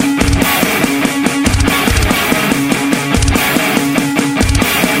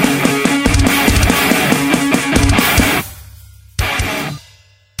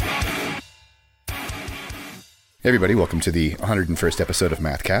Hey everybody, welcome to the 101st episode of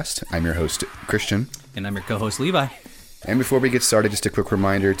Mathcast. I'm your host, Christian. And I'm your co-host, Levi. And before we get started, just a quick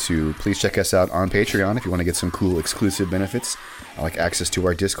reminder to please check us out on Patreon if you want to get some cool exclusive benefits, like access to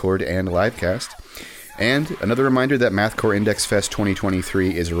our Discord and livecast. And another reminder that Mathcore Index Fest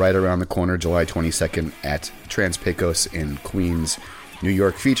 2023 is right around the corner, July 22nd at Trans Pecos in Queens, New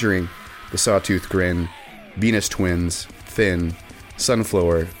York, featuring the Sawtooth Grin, Venus Twins, Thin,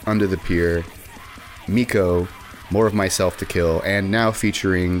 Sunflower, Under the Pier, Miko, More of Myself to Kill, and now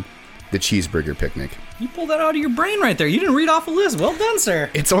featuring the Cheeseburger Picnic. You pulled that out of your brain right there. You didn't read off a list. Well done, sir.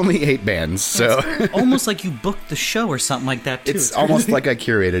 It's only 8 bands, so... It's almost like you booked the show or something like that, too. It's almost like I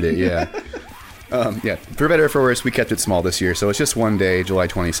curated it, yeah. For better or for worse, we kept it small this year, so it's just one day, July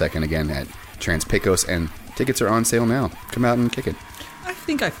 22nd, again, at Trans Pecos, and tickets are on sale now. Come out and kick it. I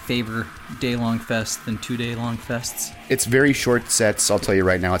think I favor day-long fests than 2-day-long fests. It's very short sets, I'll tell you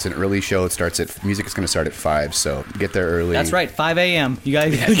right now. It's an early show. It starts at... Music is going to start at 5, so get there early. That's right, 5 a.m. You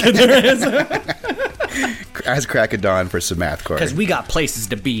guys gotta get there. As crack of dawn for some mathcore. Because we got places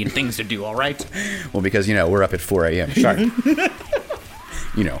to be and things to do, all right? Well, because, we're up at 4 a.m. Sharp.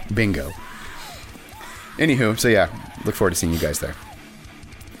 Bingo. Anywho, so yeah, look forward to seeing you guys there.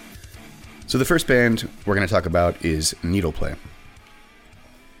 So the first band we're going to talk about is Needleplay.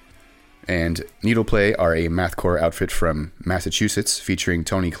 And Needleplay are a mathcore outfit from Massachusetts featuring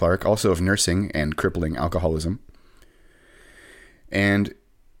Tony Clark, also of nursing and crippling alcoholism. And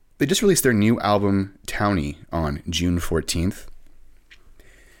they just released their new album, Townie, on June 14th.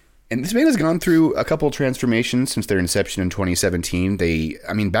 And this band has gone through a couple transformations since their inception in 2017.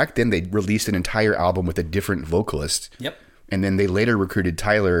 Back then they released an entire album with a different vocalist. Yep. And then they later recruited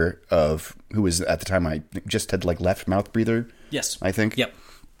Tyler who was at the time I just had left Mouth Breather. Yes. I think. Yep.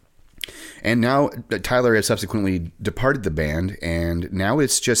 And now Tyler has subsequently departed the band, and now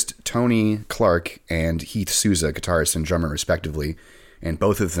it's just Tony Clark and Heath Souza, guitarist and drummer respectively, and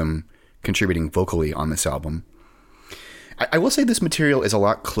both of them contributing vocally on this album. I will say this material is a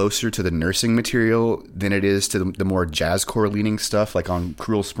lot closer to the nursing material than it is to the more jazzcore leaning stuff, like on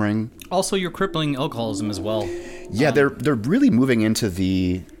Cruel Spring. Also, your crippling alcoholism as well. Yeah, they're really moving into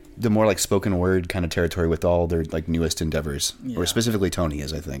the more spoken word kind of territory with all their newest endeavors, or specifically Tony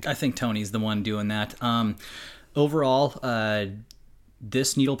is, I think. I think Tony's the one doing that. Overall,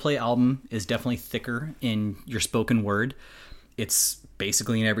 this Needleplay album is definitely thicker in your spoken word. It's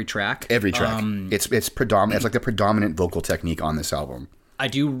basically in every track. Every track. It's predominant. It's the predominant vocal technique on this album. I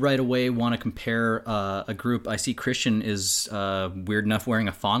do right away want to compare a group. I see Christian is weird enough wearing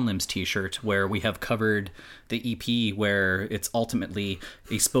a Fawn Limbs t-shirt where we have covered the EP where it's ultimately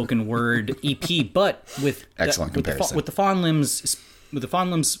a spoken word EP, but with excellent comparison. With the Fawn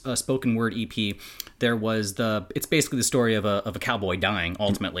Limbs spoken word EP, it's basically the story of a cowboy dying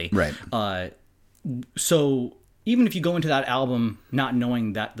ultimately. Right. So even if you go into that album not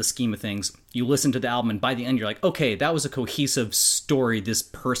knowing that the scheme of things, you listen to the album and by the end you're like, okay, that was a cohesive story this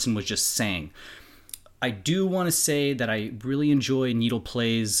person was just saying. I do want to say that I really enjoy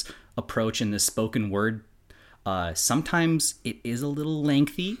Needleplay's approach in this spoken word. Sometimes it is a little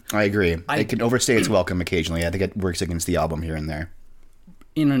lengthy. I agree. It can overstay its welcome occasionally. I think it works against the album here and there.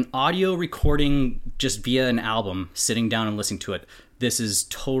 In an audio recording just via an album, sitting down and listening to it, this is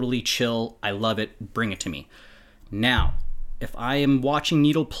totally chill. I love it. Bring it to me. Now, if I am watching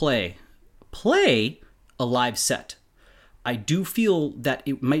Needleplay play a live set, I do feel that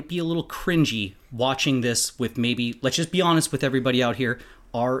it might be a little cringy watching this with maybe, let's just be honest with everybody out here,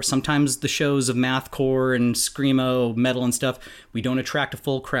 sometimes the shows of mathcore and screamo, metal and stuff, we don't attract a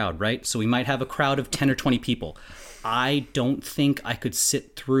full crowd, right? So we might have a crowd of 10 or 20 people. I don't think I could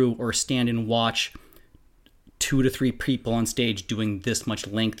sit through or stand and watch 2 to 3 people on stage doing this much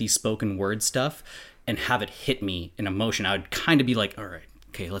lengthy spoken word stuff and have it hit me in emotion. I would kind of be like, all right,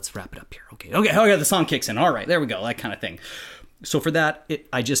 okay, let's wrap it up here. Okay, the song kicks in. All right, there we go, that kind of thing. So for that, it's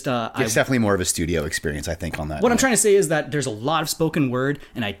definitely more of a studio experience, I think, on that. What I'm trying to say is that there's a lot of spoken word,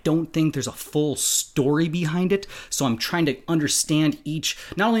 and I don't think there's a full story behind it. So I'm trying to understand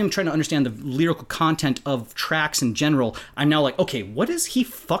not only am I trying to understand the lyrical content of tracks in general, I'm now like, okay, what is he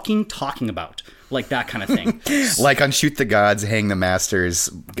fucking talking about? Like that kind of thing. Like on Shoot the Gods, Hang the Masters,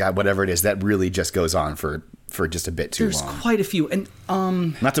 God, whatever it is, that really just goes on for just a bit too long. There's quite a few. And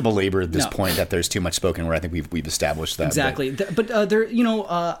not to belabor this point that there's too much spoken word. I think we've established that. Exactly. But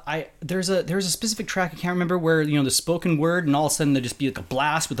there's a specific track I can't remember where the spoken word and all of a sudden there just be like a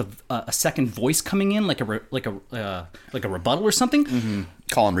blast with a second voice coming in like a rebuttal or something. Mm-hmm.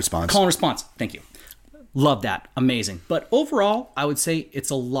 Call and response. Thank you. Love that. Amazing. But overall, I would say it's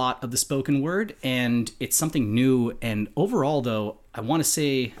a lot of the spoken word and it's something new. And overall, though, I want to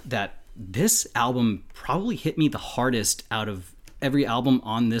say that this album probably hit me the hardest out of every album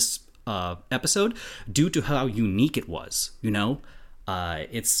on this episode due to how unique it was, you know?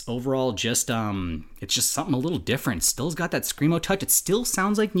 It's overall just it's just something a little different. Still's got that screamo touch. It still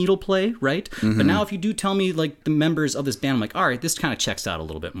sounds like needle play, right? But now if you do tell me like the members of this band, I'm like, all right, this kind of checks out a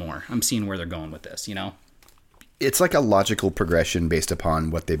little bit more. I'm seeing where they're going with this, you know? It's like a logical progression based upon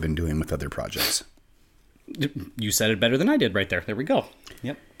what they've been doing with other projects. You said it better than I did right there. There we go.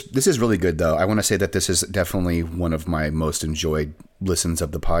 Yep. This is really good, though. I want to say that this is definitely one of my most enjoyed listens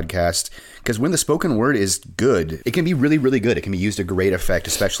of the podcast, because when the spoken word is good, it can be really, really good. It can be used to great effect,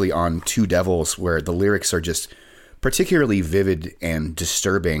 especially on Two Devils, where the lyrics are just particularly vivid and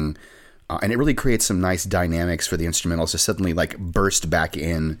disturbing. And it really creates some nice dynamics for the instrumentals to suddenly like burst back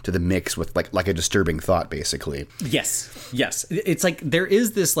in to the mix with like a disturbing thought, basically. Yes. It's like there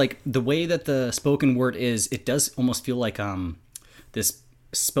is this like the way that the spoken word is. It does almost feel like this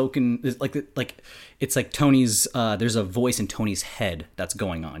spoken like it's like Tony's. There's a voice in Tony's head that's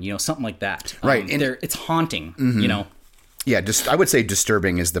going on. You know, something like that. Right. And it's haunting. You know. Yeah, just I would say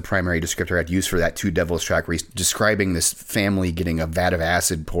disturbing is the primary descriptor I'd use for that Two Devils track, where he's describing this family getting a vat of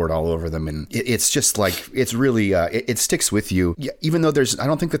acid poured all over them, and it's just like it's really it sticks with you. Yeah, even though I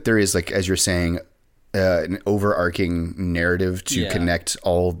don't think that there is, like as you're saying, an overarching narrative to connect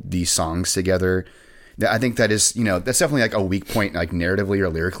all these songs together. I think that is, you know, that's definitely like a weak point, like narratively or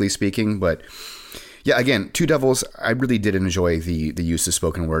lyrically speaking, but. Yeah, again, Two Devils, I really did enjoy the use of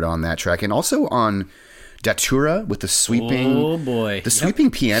spoken word on that track, and also on Datura with the sweeping,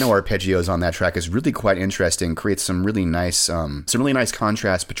 sweeping piano arpeggios on that track is really quite interesting. Creates some really nice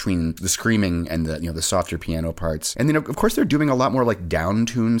contrast between the screaming and the softer piano parts. And then of course they're doing a lot more like down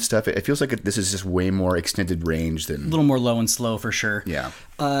tune stuff. It feels like this is just way more extended range than a little more low and slow for sure. Yeah.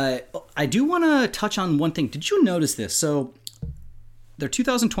 I do want to touch on one thing. Did you notice this? So their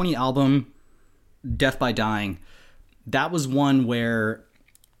 2020 album, Death by Dying, that was one where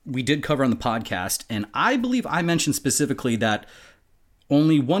we did cover on the podcast, and I believe I mentioned specifically that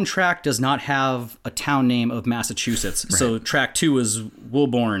only one track does not have a town name of Massachusetts. Right. So track 2 is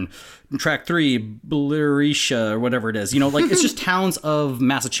Woolborn, track 3 Billerica, or whatever it is. You know, like it's just towns of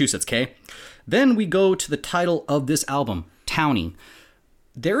Massachusetts, okay? Then we go to the title of this album, Townie.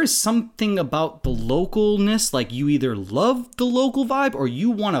 There is something about the localness, like you either love the local vibe or you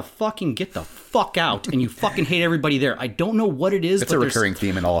want to fucking get the fuck out and you fucking hate everybody there. I don't know what it is. It's a recurring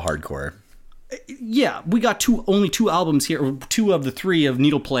theme in all hardcore. Yeah, we got only 2 albums here, or 2 of the 3 of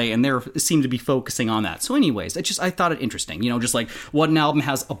Needle Play, and they seem to be focusing on that. So anyways, I thought it interesting. You know, just like one album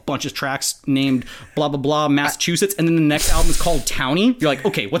has a bunch of tracks named blah, blah, blah, Massachusetts, and then the next album is called Townie. You're like,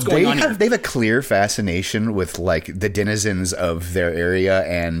 okay, what's going on here? They have a clear fascination with like the denizens of their area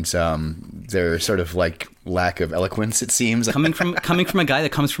and their sort of like lack of eloquence, it seems. Coming from a guy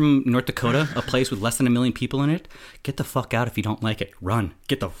that comes from North Dakota, a place with less than 1 million people in it, get the fuck out if you don't like it. Run.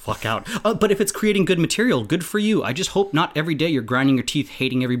 Get the fuck out. But if it's creating good material, good for you. I just hope not every day you're grinding your teeth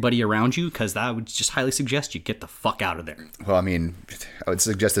hating everybody around you, because that would just highly suggest you get the fuck out of there. Well, I mean, I would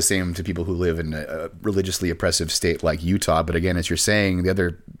suggest the same to people who live in a religiously oppressive state like Utah. But again, as you're saying,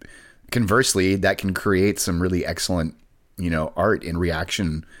 conversely, that can create some really excellent, art in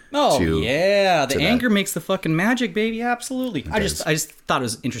reaction. The anger makes the fucking magic, baby. Absolutely. I just thought it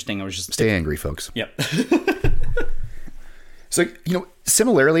was interesting. Stay angry, folks. Yep. So,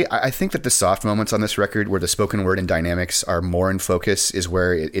 similarly, I think that the soft moments on this record where the spoken word and dynamics are more in focus is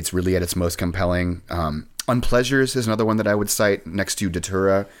where it's really at its most compelling. Unpleasures is another one that I would cite next to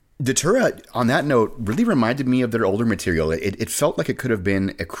Datura. Datura, on that note, really reminded me of their older material. It felt like it could have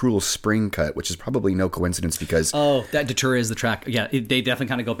been a Cruel Spring cut, which is probably no coincidence because... Oh, that Datura is the track. Yeah, they definitely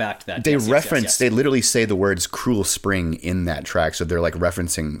kind of go back to that. They they literally say the words Cruel Spring in that track, so they're like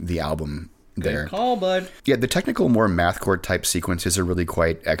referencing the album there. Good call, bud. Yeah, the technical, more mathcore type sequences are really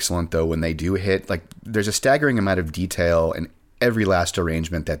quite excellent, though, when they do hit. Like, there's a staggering amount of detail in every last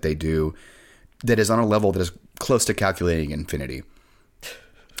arrangement that they do that is on a level that is close to calculating infinity.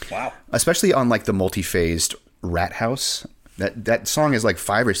 Wow. Especially on like the multi-phased Rat House. That song is like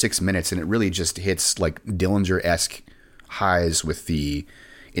 5 or 6 minutes and it really just hits like Dillinger-esque highs with the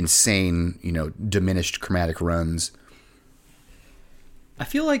insane, diminished chromatic runs. I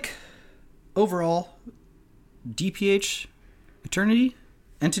feel like overall DPH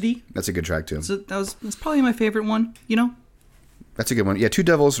Entity. That's a good track too. That's probably my favorite one, That's a good one. Yeah, Two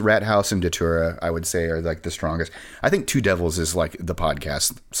Devils, Rat House, and Datura, I would say, are like the strongest. I think Two Devils is like the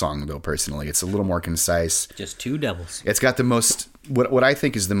podcast song, though, personally. It's a little more concise. Just Two Devils. It's got the most, what I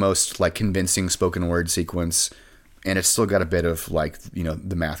think is the most like convincing spoken word sequence, and it's still got a bit of like,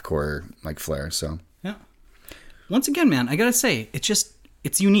 the mathcore like flair, so. Yeah. Once again, man, I gotta say,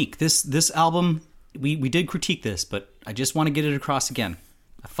 it's unique. This album, we did critique this, but I just want to get it across again.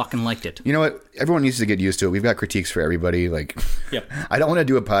 I fucking liked it. You know what? Everyone needs to get used to it. We've got critiques for everybody. Like, yep. I don't want to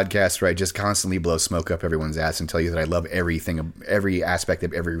do a podcast where I just constantly blow smoke up everyone's ass and tell you that I love everything, every aspect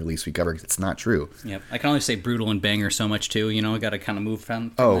of every release we cover. It's not true. Yep. I can only say brutal and banger so much too. You know, I got to kind of move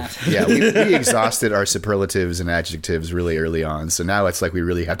from that. Yeah. We exhausted our superlatives and adjectives really early on. So now it's like we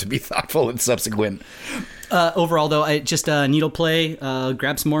really have to be thoughtful and subsequent. Overall, though, I just Needle Play,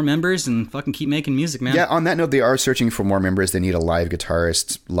 grab some more members and fucking keep making music, man. Yeah, on that note, they are searching for more members. They need a live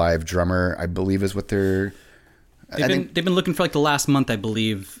guitarist, live drummer, I believe is what they're... They've been looking for like the last month, I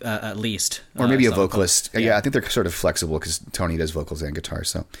believe, at least. Or maybe a vocalist. Yeah, I think they're sort of flexible because Tony does vocals and guitar.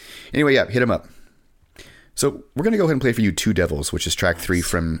 So anyway, yeah, hit him up. So we're going to go ahead and play for you Two Devils, which is track 3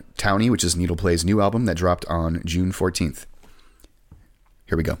 from Townie, which is Needle Play's new album that dropped on June 14th.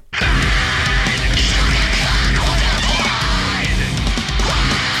 Here we go.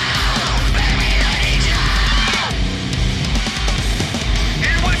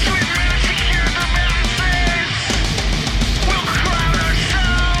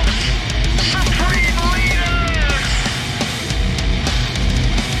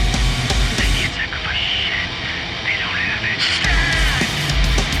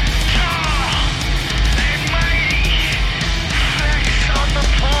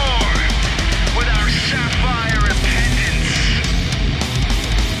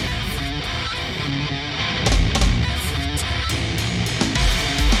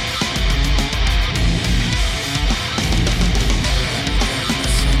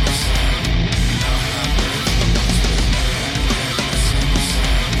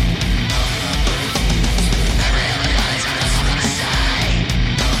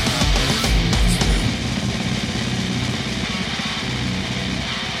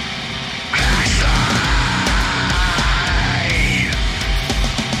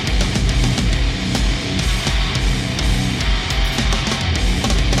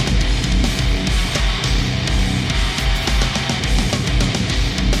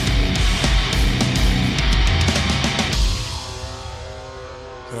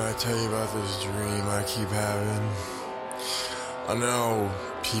 Tell you about this dream I keep having. I know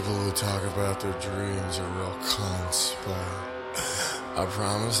people who talk about their dreams are real cunts, but I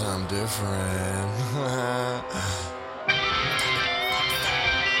promise I'm different.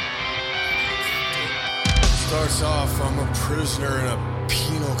 Starts off, I'm a prisoner in a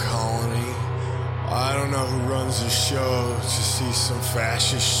penal colony. I don't know who runs the show to see some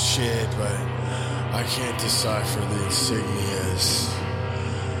fascist shit, but I can't decipher the insignias.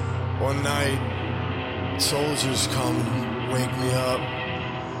 One night, soldiers come and wake me up.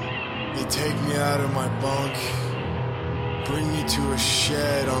 They take me out of my bunk, bring me to a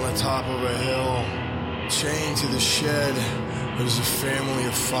shed on the top of a hill. Chained to the shed, there's a family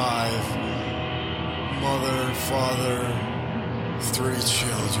of 5. Mother, father, 3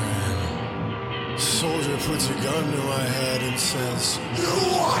 children. Soldier puts a gun to my head and says, "You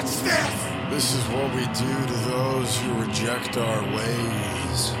watch this! This is what we do to those who reject our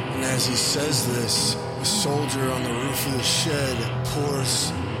ways." And as he says this, a soldier on the roof of the shed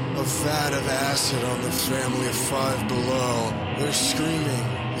pours a vat of acid on the family of 5 below. They're screaming.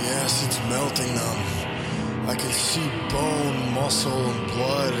 The acid's melting them. I can see bone, muscle, and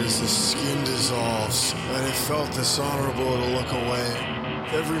blood as the skin dissolves, and it felt dishonorable to look away.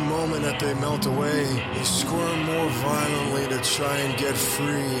 Every moment that they melt away, they squirm more violently to try and get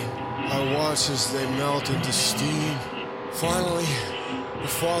free. I watch as they melt into steam. Finally, the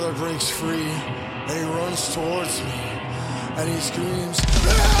father breaks free, and he runs towards me, and he screams,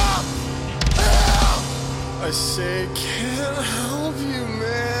 "Help! Help!" I say, "Can't help you,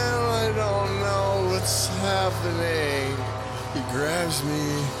 man. I don't know what's happening." He grabs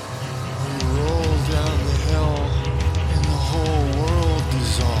me, we roll down the hill, and the whole world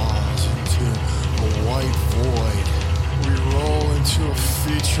dissolves into a white void. We roll into a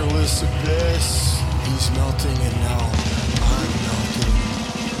featureless abyss. He's melting, and now I'm melting.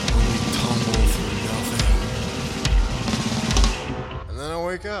 And we tumble through nothing. And then I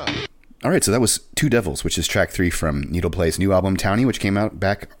wake up. All right, so that was Two Devils, which is track 3 from Needle Play's new album, Townie, which came out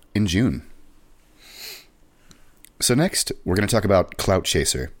back in June. So next, we're going to talk about Clout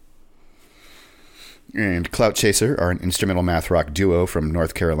Chaser. And Clout Chaser are an instrumental math rock duo from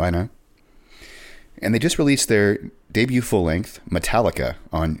North Carolina. And they just released their debut full-length, Metallica,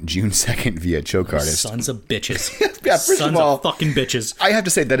 on June 2nd via Choke Artist. Sons of bitches. Yeah, first Sons of all, of fucking bitches. I have to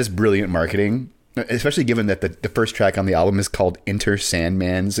say that is brilliant marketing, especially given that the first track on the album is called Enter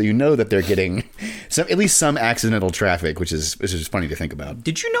Sandman, so you know that they're getting at least some accidental traffic, which is funny to think about.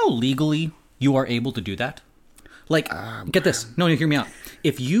 Did you know legally you are able to do that? Like, get this. No, hear me out.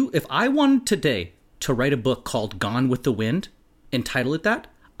 If I wanted today to write a book called Gone with the Wind and title it that,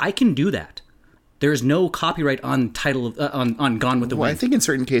 I can do that. There's no copyright on title of, on Gone with the Wind. I think in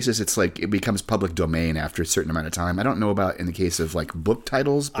certain cases it's like it becomes public domain after a certain amount of time. I don't know about in the case of like book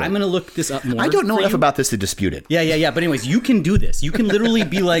titles. But I'm going to look this up more. I don't know enough about this to dispute it. Yeah. But anyways, you can do this. You can literally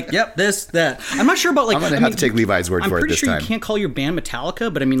be like, yep, this, that. I'm not sure about like. I'm going to have to take Levi's word for it this time. I'm pretty sure you can't call your band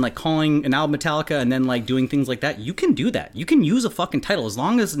Metallica, but I mean like calling an album Metallica and then like doing things like that. You can do that. You can use a fucking title as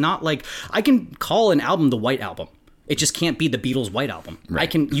long as not like I can call an album the White Album. It just can't be the Beatles' White Album. Right. I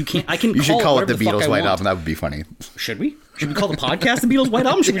can. You should call it the Beatles' White Album. That would be funny. Should we? Should we call the podcast the Beatles' White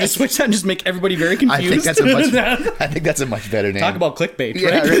Album? Should we just switch that and just make everybody very confused? I think that's a much better name. Talk about clickbait, right?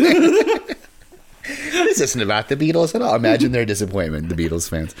 Yeah, right. This isn't about the Beatles at all. Imagine their disappointment, the Beatles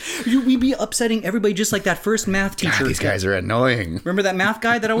fans. We'd be upsetting everybody just like that first math teacher. God, these guys are annoying. Remember that math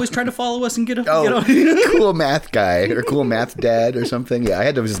guy that always tried to follow us and get a... Cool math guy or cool math dad or something? Yeah, I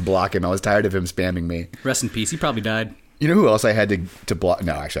had to just block him. I was tired of him spamming me. Rest in peace. He probably died. You know who else I had to block?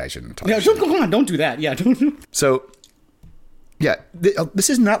 No, actually, I shouldn't talk. Yeah, go on. Don't do that. Yeah, don't. So, yeah, this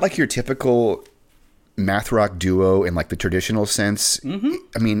is not like your typical math rock duo in like the traditional sense. Mm-hmm.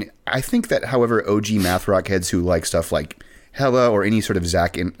 I mean, I think that, however, OG math rock heads who like stuff like Hella or any sort of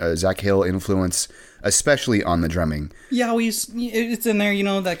Zach Hill influence, especially on the drumming. Yeah, it's in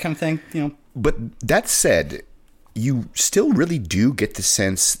there, that kind of thing, But that said, you still really do get the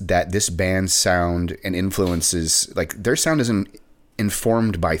sense that this band's sound and influences, like their sound is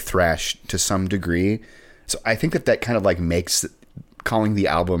informed by thrash to some degree. So I think that kind of like makes calling the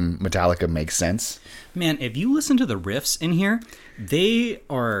album Metallica make sense. Man, if you listen to the riffs in here, they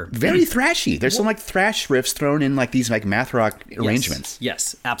are very thrashy. There's some like thrash riffs thrown in like these like math rock arrangements.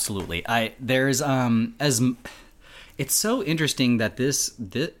 Yes, absolutely. It's so interesting that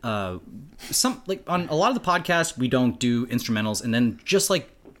some like on a lot of the podcasts we don't do instrumentals, and then just like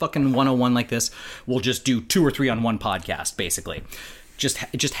fucking 101 like this, we'll just do 2 or 3 on one podcast basically.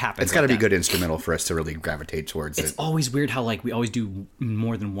 It just happens. It's got to be good instrumental for us to really gravitate towards it. It's always weird how like we always do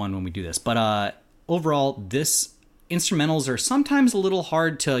more than one when we do this, but overall, this instrumentals are sometimes a little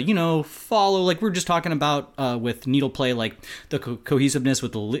hard to follow. Like we're just talking about with needle play, like the cohesiveness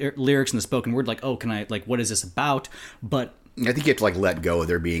with the lyrics and the spoken word. Like, oh, can I like what is this about? But I think you have to like let go of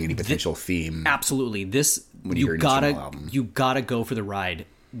there being any potential theme. Absolutely, this you gotta go for the ride.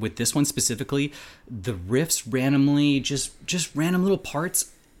 With this one specifically, the riffs randomly, just random little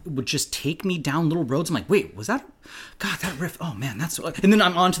parts would just take me down little roads. I'm like, wait, was that? God, that riff. Oh man, that's. And then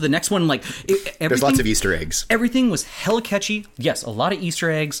I'm on to the next one. Like, there's lots of Easter eggs. Everything was hella catchy. Yes, a lot of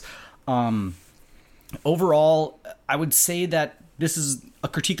Easter eggs. Overall, I would say that this is a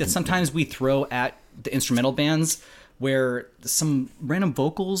critique that sometimes we throw at the instrumental bands, where some random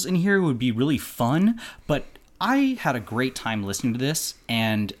vocals in here would be really fun, but I had a great time listening to this,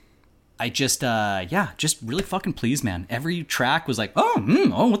 and I just really fucking pleased, man. Every track was like,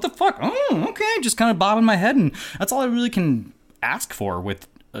 oh, what the fuck? Oh, okay, just kind of bobbing my head, and that's all I really can ask for with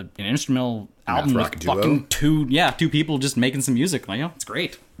an instrumental album with fucking two people just making some music. Like, it's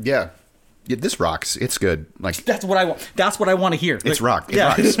great. Yeah, this rocks. It's good. Like that's what I want. That's what I want to hear. It's rock. It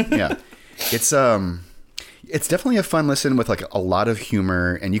rocks. Yeah, It's definitely a fun listen with like a lot of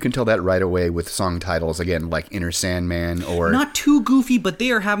humor, and you can tell that right away with song titles. Again, like Inner Sandman or not too goofy, but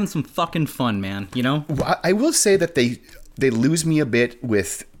they are having some fucking fun, man. I will say that they lose me a bit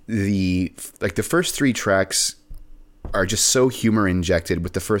with the first 3 tracks are just so humor injected.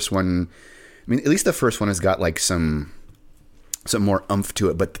 With the first one, I mean, at least the first one has got like some more oomph to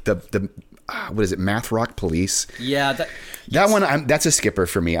it. But the what is it? Math Rock Police. Yeah, that one. That's a skipper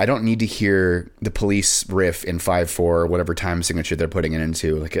for me. I don't need to hear the Police riff in 5/4 or whatever time signature they're putting it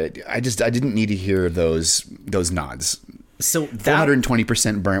into. Like I didn't need to hear those nods. So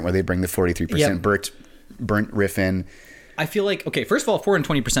 420% burnt, where they bring the 43% burnt riff in. I feel like, okay, first of all,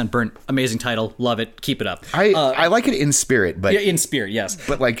 420% burnt, amazing title, love it, keep it up. I like it in spirit, but in spirit, yes.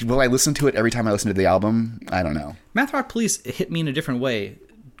 But like, will I listen to it every time I listen to the album? I don't know. Math Rock Police hit me in a different way.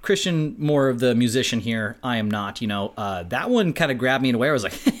 Christian, more of the musician here. I am not. That one kind of grabbed me in a way. I was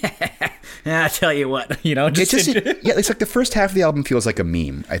like, I tell you what, it's like the first half of the album feels like a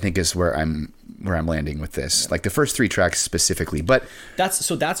meme. I think is where I'm landing with this. Like the first 3 tracks specifically, but that's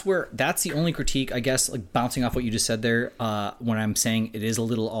the only critique, I guess. Like bouncing off what you just said there, when I'm saying it is a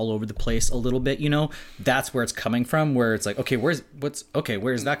little all over the place, a little bit. That's where it's coming from. Where it's like, okay, where's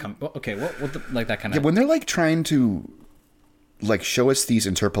that coming? Okay, like that kind of. Yeah, when they're like trying to like show us these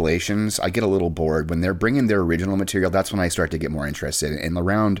interpolations, I get a little bored. When they're bringing their original material, that's when I start to get more interested. And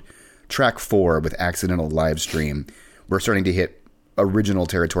around track 4 with Accidental Live Stream, we're starting to hit original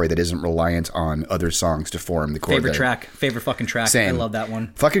territory that isn't reliant on other songs to form the chord. Favorite fucking track. Same. I love that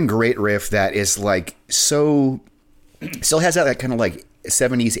one. Fucking great riff that is like so, still has that kind of like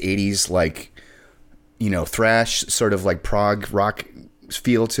 70s, 80s, like, you know, thrash sort of like prog rock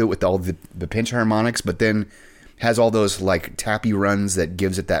feel to it with all the pinch harmonics, but then has all those like tappy runs that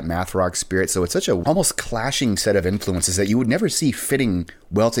gives it that math rock spirit. So it's such a almost clashing set of influences that you would never see fitting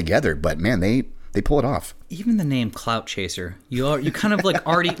well together, but man, they pull it off. Even the name Clout Chaser, you kind of like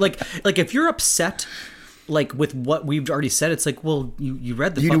already like if you're upset like with what we've already said, it's like, well, you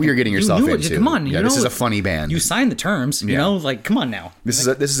read the you knew what you're getting yourself into. Come on, yeah, this is a funny band. You signed the terms, you know, like come on now. This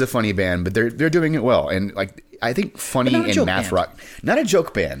is a funny band, but they're doing it well, and like I think funny and math rock, not a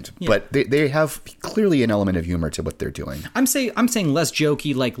joke band, but they have clearly an element of humor to what they're doing. I'm saying less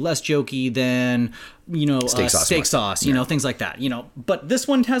jokey than, you know, steak sauce, you know, things like that, you know. But this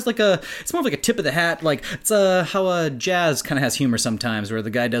one has like it's more of like a tip of the hat, like it's how jazz kind of has humor sometimes, where the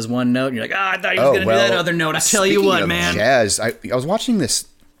guy does one note and you're like, I thought he was going to do that other note. I tell you what, man. Jazz, I was watching this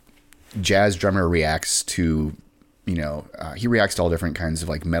jazz drummer reacts to, you know, he reacts to all different kinds of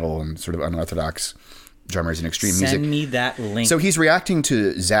like metal and sort of unorthodox drummers and extreme music. Send me that link. So he's reacting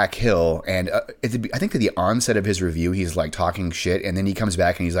to Zach Hill, and I think at the onset of his review, he's like talking shit, and then he comes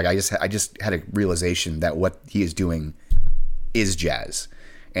back and he's like, I just had a realization that what he is doing is jazz.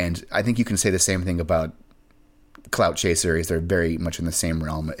 And I think you can say the same thing about Clout Chaser, is they're very much in the same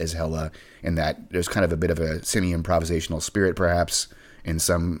realm as Hella, in that there's kind of a bit of a semi-improvisational spirit, perhaps, in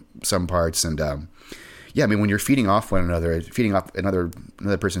some parts. And yeah, I mean, when you're feeding off one another, feeding off another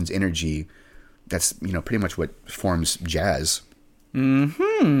person's energy, that's, you know, pretty much what forms jazz.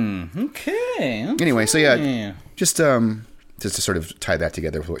 Okay. Anyway, so yeah, just to sort of tie that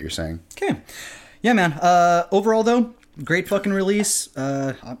together with what you're saying. Okay. Yeah, man. Overall, though, great fucking release.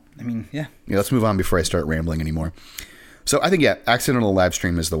 I mean, yeah. Yeah, let's move on before I start rambling anymore. So I think, yeah, Accidental Live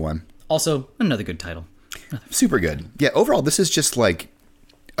Stream is the one. Also, another good title. Super good. Yeah, overall, this is just like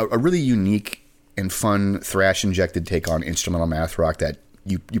a really unique and fun thrash-injected take on instrumental math rock that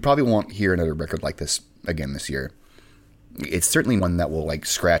you probably won't hear another record like this again this year. It's certainly one that will like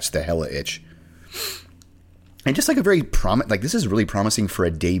scratch the Hella itch. And just like a very like this is really promising for a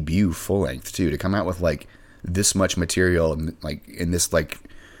debut full length too, to come out with like this much material and like in this like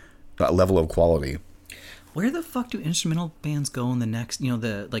level of quality. Where the fuck do instrumental bands go in the next, you know,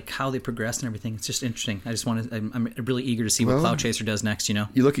 the like how they progress and everything? It's just interesting. I'm really eager to see what Clout Chaser does next, you know?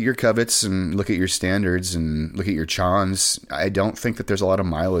 You look at your Covets and look at your Standards and look at your Chons. I don't think that there's a lot of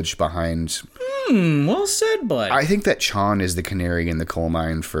mileage behind. Well said, bud. I think that Chon is the canary in the coal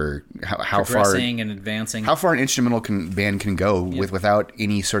mine for how far progressing and advancing. How far an instrumental band can go without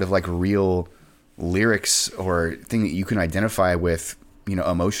any sort of like real lyrics or thing that you can identify with, you know,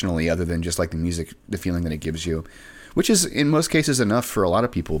 emotionally, other than just like the music, the feeling that it gives you, which is in most cases enough for a lot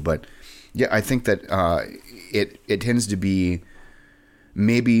of people. But yeah, I think that it tends to be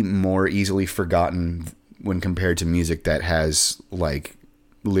maybe more easily forgotten when compared to music that has like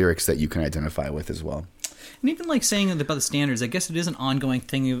lyrics that you can identify with as well. And even like saying about the Standards, I guess it is an ongoing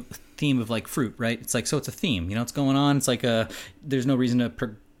theme of like fruit, right? It's like, so it's a theme, you know, it's going on. It's like there's no reason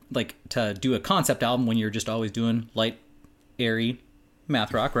to do a concept album when you're just always doing light, airy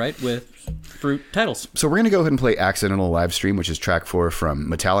math rock, right, with fruit titles. So we're going to go ahead and play Accidental Live Stream, which is track 4 from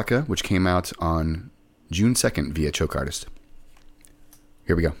Metallica, which came out on June 2nd via Choke Artist.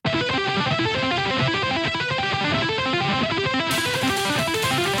 Here we go.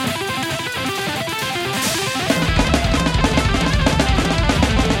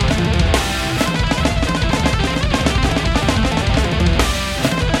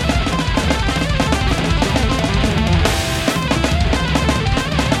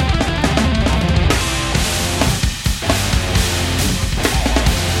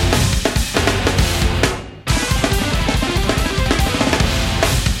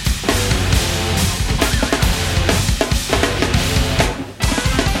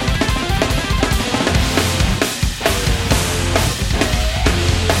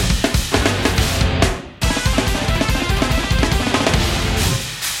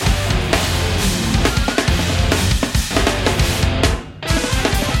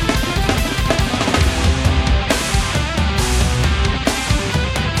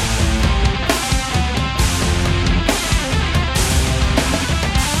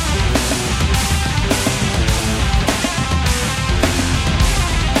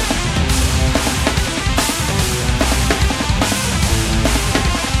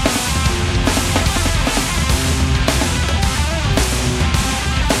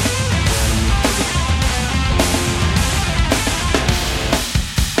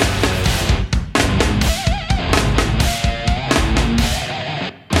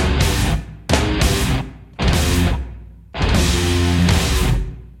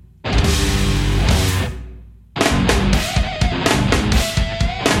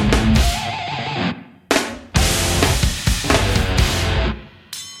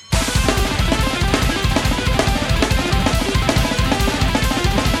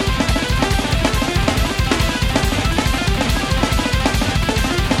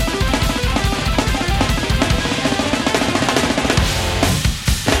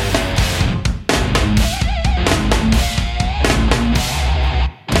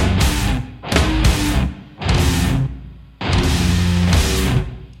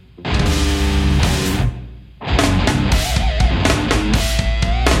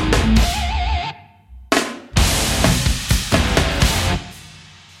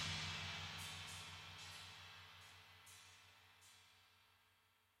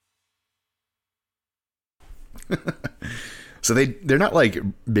 So they're not like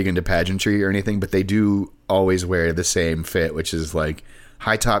big into pageantry or anything, but they do always wear the same fit, which is like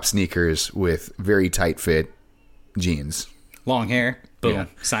high top sneakers with very tight fit jeans. Long hair. Boom. Yeah.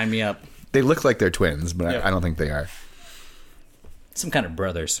 Sign me up. They look like they're twins, but Yep. I don't think they are. Some kind of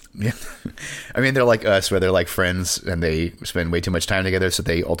brothers. Yeah. I mean, they're like us, where they're like friends and they spend way too much time together, so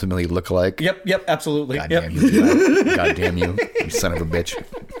they ultimately look alike. Yep, absolutely. God Yep. damn you, Eli. God damn you, you son of a bitch.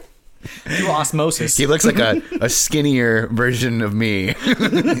 Through osmosis. He looks like a skinnier version of me.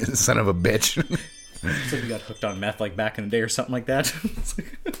 Son of a bitch. It's like you got hooked on meth like back in the day or something like that.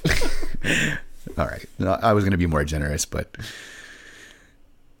 All right. No, I was going to be more generous, but...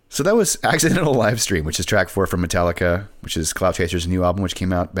 So that was Accidental Livestream, which is track 4 from Metallica, which is Cloud Chaser's new album, which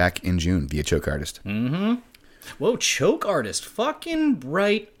came out back in June via Choke Artist. Whoa, Choke Artist. Fucking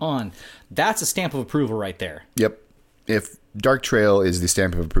right on. That's a stamp of approval right there. Yep. If Dark Trail is the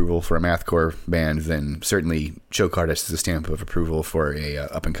stamp of approval for a mathcore band, then certainly Choke Artist is a stamp of approval for a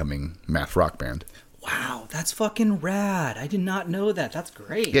up-and-coming math rock band. Wow, that's fucking rad. I did not know that. That's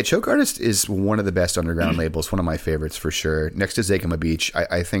great. Yeah, Choke Artist is one of the best underground labels, one of my favorites for sure. Next to Zakema Beach,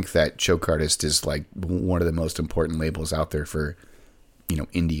 I think that Choke Artist is like one of the most important labels out there for,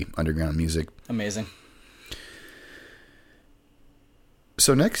 indie underground music. Amazing.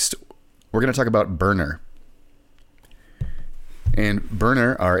 So next, we're going to talk about Burner. And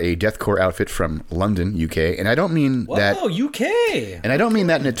Burner are a deathcore outfit from London, UK, and I don't mean that. Whoa, UK. And I don't mean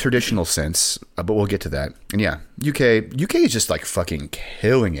that in a traditional sense, but we'll get to that. And yeah, UK is just like fucking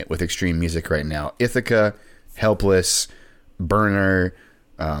killing it with extreme music right now. Ithaca, Helpless, Burner,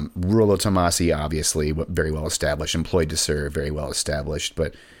 Rulo Tomasi, obviously very well established. Employed to Serve, very well established.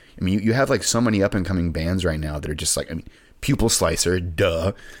 But I mean, you have like so many up and coming bands right now that are just like, Pupil Slicer,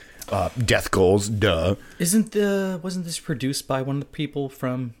 duh. Death Goals, duh. Wasn't this produced by one of the people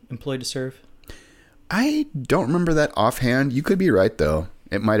from Employed to Serve? I don't remember that offhand. You could be right though.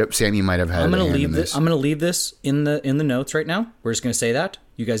 Sammy might have had. I'm gonna leave this. I'm gonna leave this in the notes right now. We're just gonna say that.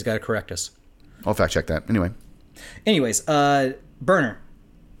 You guys got to correct us. I'll fact check that anyway. Anyways, Burner.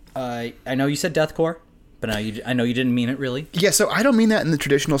 I know you said deathcore, but I know you didn't mean it really. Yeah, so I don't mean that in the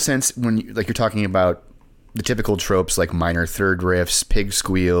traditional sense when you're talking about the typical tropes like minor third riffs, pig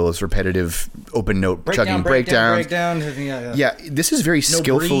squeals, repetitive open note chugging breakdowns. Yeah, this is very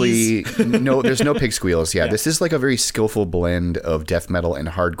skillfully. No, there's no pig squeals. Yeah, this is like a very skillful blend of death metal and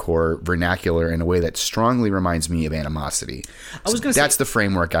hardcore vernacular in a way that strongly reminds me of Animosity. I was going to say that's the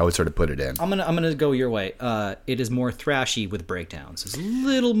framework I would sort of put it in. I'm gonna go your way. It is more thrashy with breakdowns. It's a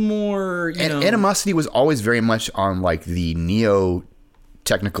little more. Animosity was always very much on like the neo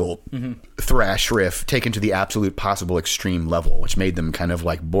technical thrash riff taken to the absolute possible extreme level, which made them kind of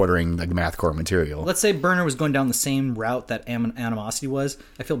like bordering like mathcore material. Let's say Burner was going down the same route that Animosity was.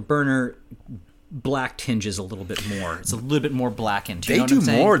 I feel Burner black tinges a little bit more. It's a little bit more blackened. They do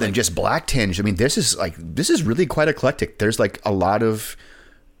more than just black tinge. I mean, this is really quite eclectic. There's like a lot of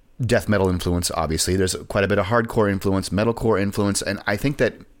death metal influence, obviously. There's quite a bit of hardcore influence, metalcore influence, and I think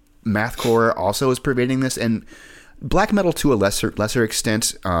that mathcore also is pervading this, and black metal to a lesser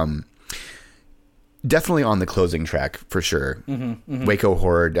extent, definitely on the closing track for sure. Waco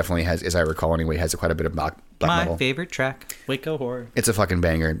Horror definitely has, as I recall anyway, has quite a bit of black metal. My favorite track, Waco Horror. It's a fucking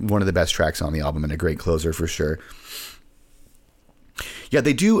banger. One of the best tracks on the album and a great closer for sure. Yeah,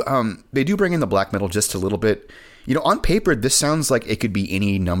 they do bring in the black metal just a little bit. On paper, this sounds like it could be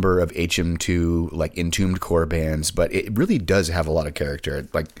any number of HM2 like Entombed core bands, but it really does have a lot of character.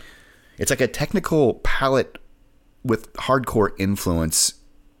 Like, it's like a technical palette with hardcore influence,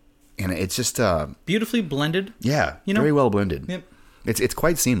 and it's just beautifully blended. Yeah, very well blended. Yep. It's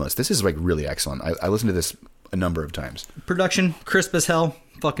quite seamless. This is like really excellent. I listened to this a number of times. Production crisp as hell.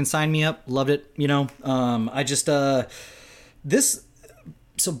 Fucking sign me up. Loved it. I just so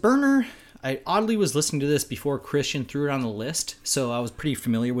Burner. I oddly was listening to this before Christian threw it on the list, so I was pretty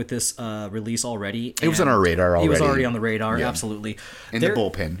familiar with this release already. It was on our radar already. It was already on the radar, absolutely. In the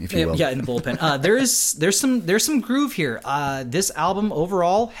bullpen, if you will. Yeah, in the bullpen. There's some groove here. This album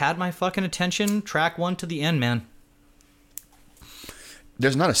overall had my fucking attention, track 1 to the end, man.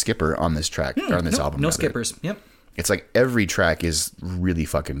 There's not a skipper on this track, or on this album. No skippers. Yep. It's like every track is really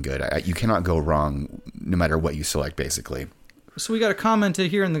fucking good. You cannot go wrong no matter what you select, basically. So we got a comment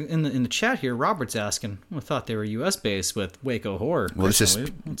here in the chat here. Robert's asking, I thought they were U.S. based with Waco Horror. Well, it's just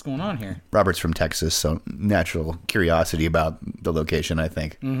what's going on here? Robert's from Texas, so natural curiosity about the location, I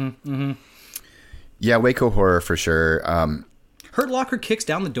think. Yeah, Waco Horror for sure. Hurt Locker kicks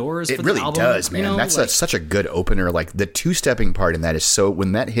down the doors. It for really the album, does, man. You know, That's like, such a good opener. Like the two-stepping part in that is so,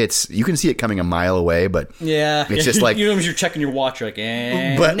 when that hits, you can see it coming a mile away, but yeah, it's just like, you know, as you're checking your watch, you're like,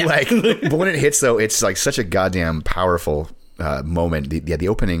 but no. but when it hits though, it's like such a goddamn powerful moment. The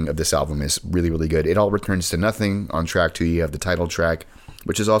opening of this album is really, really good. It All Returns to Nothing on track 2. You have the title track,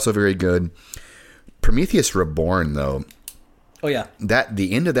 which is also very good. Prometheus Reborn, though. Oh yeah,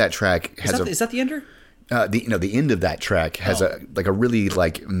 the end of that track has is that the ender? The end of that track has a really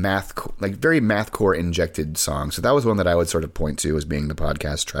like very mathcore injected song. So that was one that I would sort of point to as being the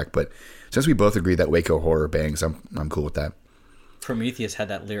podcast track. But since we both agree that Waco Horror bangs, I'm cool with that. Prometheus had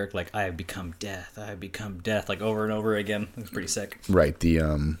that lyric like "I have become death, I have become death," like over and over again. It was pretty sick. Right,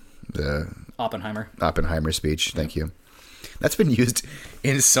 the Oppenheimer speech. Thank you. That's been used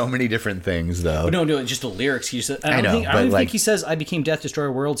in so many different things, though. But no, just the lyrics. He said, I don't think he says "I became death,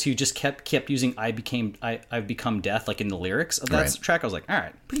 destroyer worlds." He just kept using I've become death," like in the lyrics of that track. I was like, all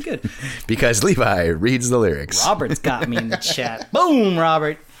right, pretty good. Because Levi reads the lyrics. Robert's got me in the chat. Boom,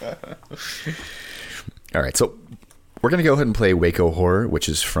 Robert. All right, so we're gonna go ahead and play Waco Horror, which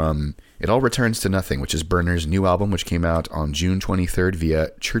is from It All Returns to Nothing, which is Burner's new album, which came out on June 23rd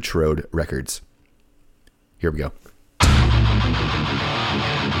via Church Road Records. Here we go.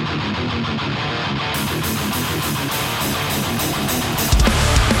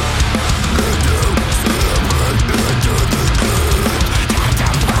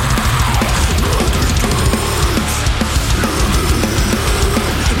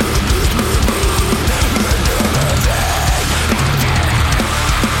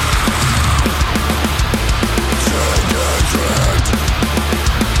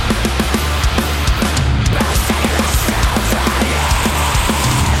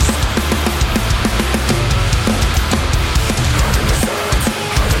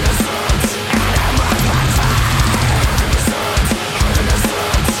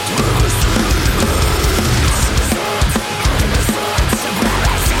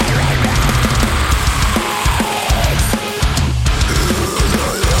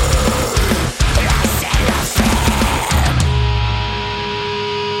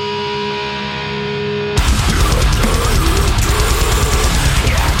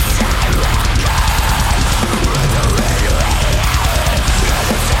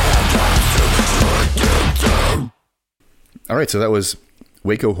 All right, so that was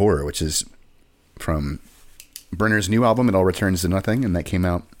Waco Horror, which is from Burner's new album, It All Returns to Nothing, and that came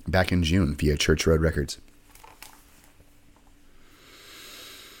out back in June via Church Road Records.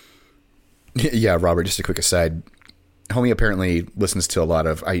 Yeah, Robert, just a quick aside. Homie apparently listens to a lot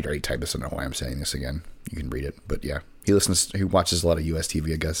of... I already typed this, I don't know why I'm saying this again. You can read it, but yeah. He watches a lot of US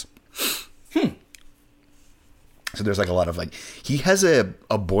TV, I guess. So there's like a lot of like... He has a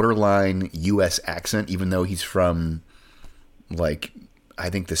borderline US accent, even though he's from... like, I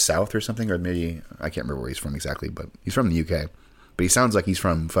think the South or something, or maybe, I can't remember where he's from exactly, but he's from the UK. But he sounds like he's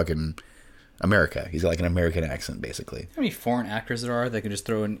from fucking America. He's got like an American accent, basically. How many foreign actors there are that can just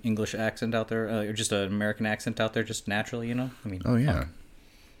throw an English accent out there, or just an American accent out there just naturally, you know? I mean, oh, yeah.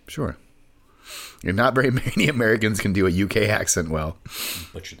 Sure. And not very many Americans can do a UK accent well.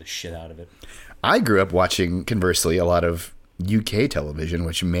 Butcher the shit out of it. I grew up watching, conversely, a lot of UK television,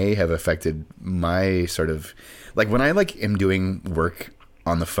 which may have affected my sort of... Like, when I, like, am doing work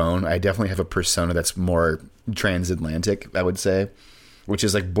on the phone, I definitely have a persona that's more transatlantic, I would say, which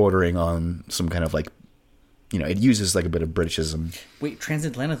is, like, bordering on some kind of, like, you know, it uses, like, a bit of Britishism. Wait,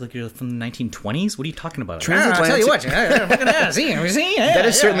 transatlantic, like you're from the 1920s? What are you talking about? Transatlantic... I'll tell you what. That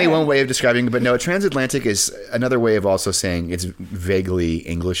is certainly one way of describing it, but no, transatlantic is another way of also saying it's vaguely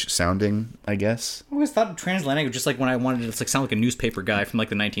English sounding, I guess. I always thought transatlantic was just like when I wanted to sound like a newspaper guy from like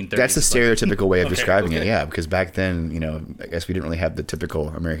the 1930s. That's the stereotypical way of describing it, yeah, because back then, you know, I guess we didn't really have the typical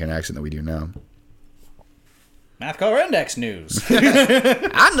American accent that we do now. Mathcore Index News. On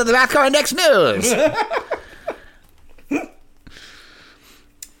to the Mathcore Index News.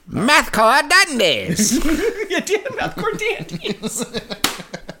 Mathcore Dandies. Yeah, damn Mathcore Dandies.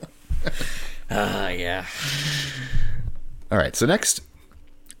 Yeah. All right, so next,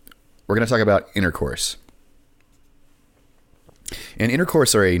 we're going to talk about Intercourse. And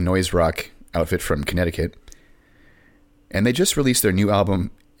Intercourse are a noise rock outfit from Connecticut. And they just released their new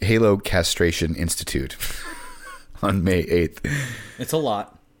album, Halo Castration Institute, on May 8th. It's a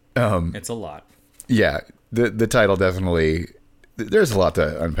lot. It's a lot. Yeah, the title definitely... There's a lot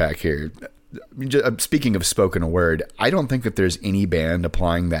to unpack here. Speaking of spoken word, I don't think that there's any band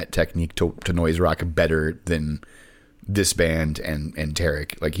applying that technique to noise rock better than this band and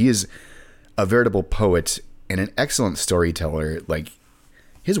Tarek. Like, he is a veritable poet and an excellent storyteller. Like,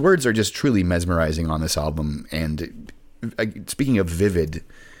 his words are just truly mesmerizing on this album, and speaking of vivid,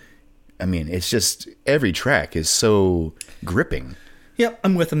 I mean, it's just every track is so gripping. Yep,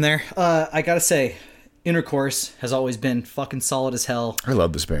 I'm with him there. I gotta say, Intercourse has always been fucking solid as hell. I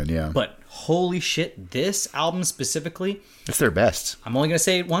love this band, yeah. But holy shit, this album specifically, it's their best. I'm only gonna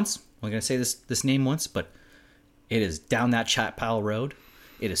say it once. I'm only gonna say this name once, but it is Down That Chat Pile Road.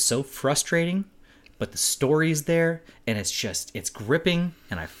 It is so frustrating, but the story's there, and it's gripping,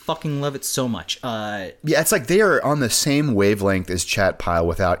 and I fucking love it so much. Yeah, it's like they are on the same wavelength as Chat Pile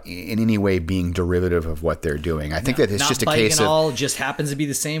without in any way being derivative of what they're doing. I think that it's just a case of all, just happens to be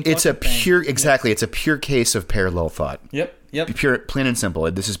the same. It's a pure thing. Exactly. It's a pure case of parallel thought. Yep. Pure, plain and simple.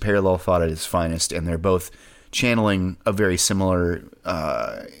 This is parallel thought at its finest, and they're both channeling a very similar,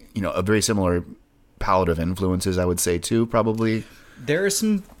 a very similar palette of influences. I would say too, probably. There are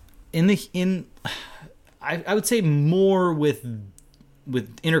some I would say more with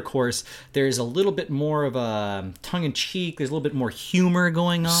Intercourse. There's a little bit more of a tongue in cheek. There's a little bit more humor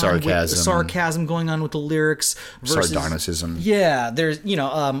going on, sarcasm going on with the lyrics, versus, sardonicism. Yeah, there's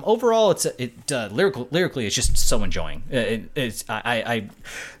overall lyrically it's just so enjoying. This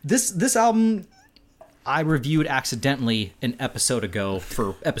album I reviewed accidentally an episode ago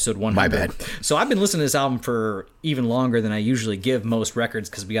for episode 100. My bad. So I've been listening to this album for even longer than I usually give most records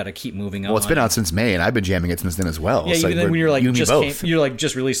because we got to keep moving on. Well, it's been out since May, and I've been jamming it since then as well. Yeah, so even then when you're like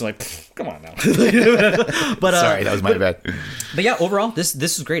just releasing, like, come on now. But sorry, that was my bad. But yeah, overall, this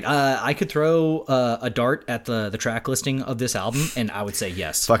is great. I could throw a dart at the track listing of this album, and I would say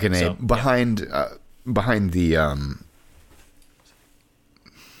yes. Fucking A. Behind the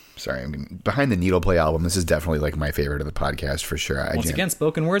behind the Needle Play album, this is definitely like my favorite of the podcast for sure. Once again,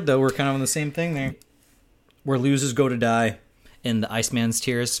 spoken word though, we're kind of on the same thing there. Where Losers Go to Die and the Iceman's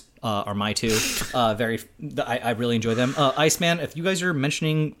Tears are my two. I really enjoy them. Iceman, if you guys are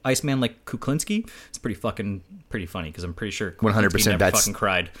mentioning Iceman like Kuklinski, it's pretty funny because I'm pretty sure 100% never fucking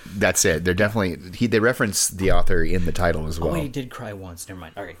cried. That's it. They're definitely they reference the author in the title as well. Oh, wait, he did cry once. Never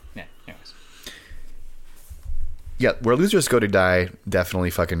mind. Okay, yeah. Anyways. Yeah, Where Losers Go to Die,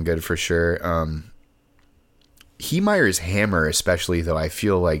 definitely fucking good for sure. Heemeyer's Hammer, especially, though, I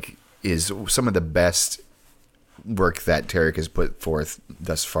feel like is some of the best work that Tarek has put forth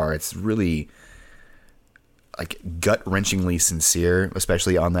thus far. It's really like gut-wrenchingly sincere,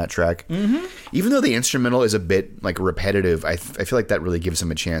 especially on that track. Mm-hmm. Even though the instrumental is a bit like repetitive, I feel like that really gives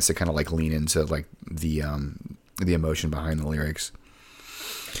him a chance to kind of like lean into like the emotion behind the lyrics.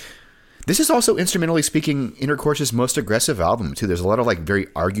 This is also, instrumentally speaking, Intercourse's most aggressive album, too. There's a lot of, like, very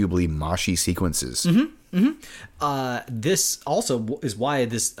arguably moshy sequences. Mm-hmm. Mm-hmm. This also is why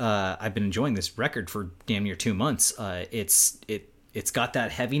I've been enjoying this record for damn near 2 months. It's got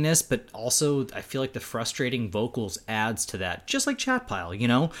that heaviness, but also I feel like the frustrating vocals adds to that, just like Chat Pile,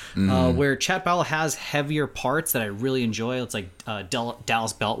 where Chat Pile has heavier parts that I really enjoy. It's like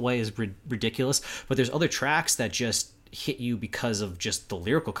Dallas Beltway is ridiculous, but there's other tracks that just hit you because of just the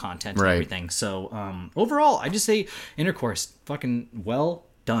lyrical content and everything. So overall, I just say Intercourse, fucking well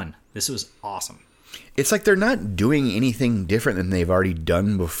done. This was awesome. It's like they're not doing anything different than they've already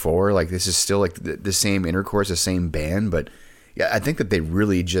done before. Like this is still like the same Intercourse, the same band, but yeah, I think that they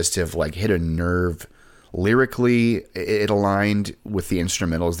really just have like hit a nerve lyrically. It aligned with the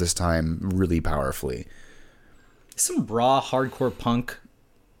instrumentals this time really powerfully. Some raw hardcore punk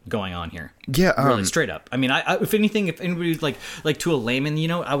going on here. Yeah, really straight up. I mean, if anything, if anybody's like to a layman,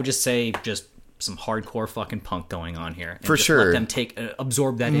 I would just say just some hardcore fucking punk going on here. And for just sure. Let them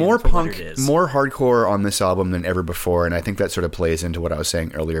absorb that more in for punk, what it is. More hardcore on this album than ever before, and I think that sort of plays into what I was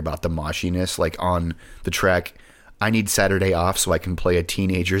saying earlier about the moshiness. Like on the track, I need Saturday off so I can play a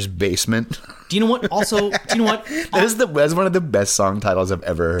teenager's basement. Do you know what? Also, That's one of the best song titles I've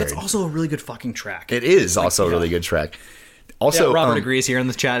ever heard. It's also a really good fucking track. It is also a really good track. Also, Robert agrees here in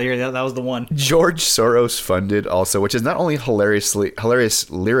the chat here. That was the one. George Soros funded also, which is not only hilarious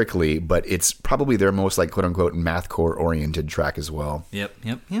lyrically, but it's probably their most like quote unquote mathcore oriented track as well. Yep.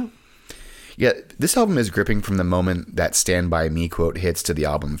 Yeah, this album is gripping from the moment that "Stand By Me" quote hits to the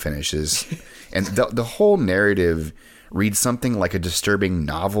album finishes, and the whole narrative reads something like a disturbing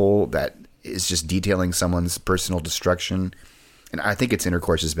novel that is just detailing someone's personal destruction, and I think it's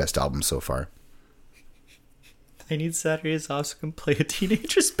Intercourse's best album so far. I need Saturdays off so I can play a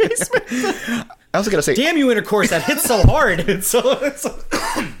teenager's basement. I also gotta say, damn you, Intercourse, that hits so hard. It's so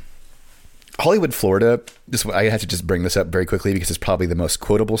Hollywood, Florida. I have to just bring this up very quickly because it's probably the most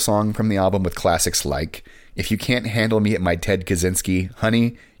quotable song from the album, with classics like "If you can't handle me at my Ted Kaczynski,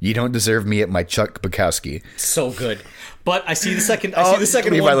 honey, you don't deserve me at my Chuck Bukowski." So good. But I see the second. I see the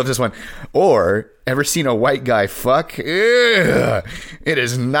second Levi one. loves this one. Or, ever seen a white guy fuck? Ugh, it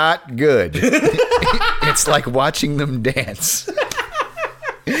is not good. it's like watching them dance.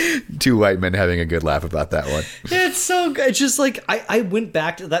 Two white men having a good laugh about that one. It's so good. It's just like I went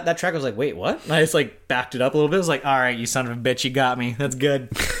back to that track. I was like, wait, what? And I just like backed it up a little bit. I was like, all right, you son of a bitch, you got me. That's good.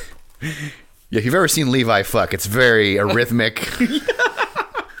 Yeah, if you've ever seen Levi fuck, it's very rhythmic.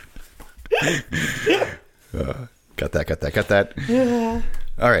 Got that. Yeah.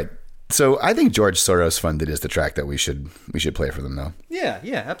 All right. So I think George Soros Funded is the track that we should play for them, though. Yeah,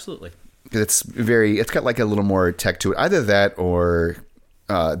 absolutely. It's got like a little more tech to it. Either that or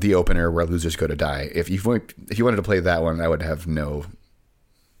the opener Where Losers Go to Die. If you wanted to play that one, I would have no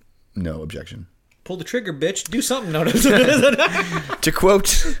objection. Pull the trigger, bitch. Do something. No. To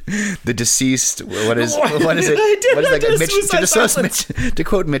quote the deceased, what is it? To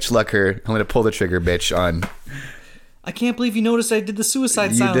quote Mitch Lucker, I'm going to pull the trigger, bitch, on. I can't believe you noticed I did the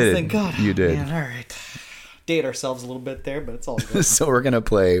suicide silence thing. God, you did. Man, all right. Date ourselves a little bit there, but it's all good. So we're going to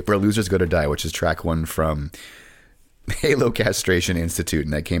play Where Losers Go to Die, which is track 1 from Halo Castration Institute,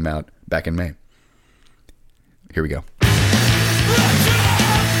 and that came out back in May. Here we go.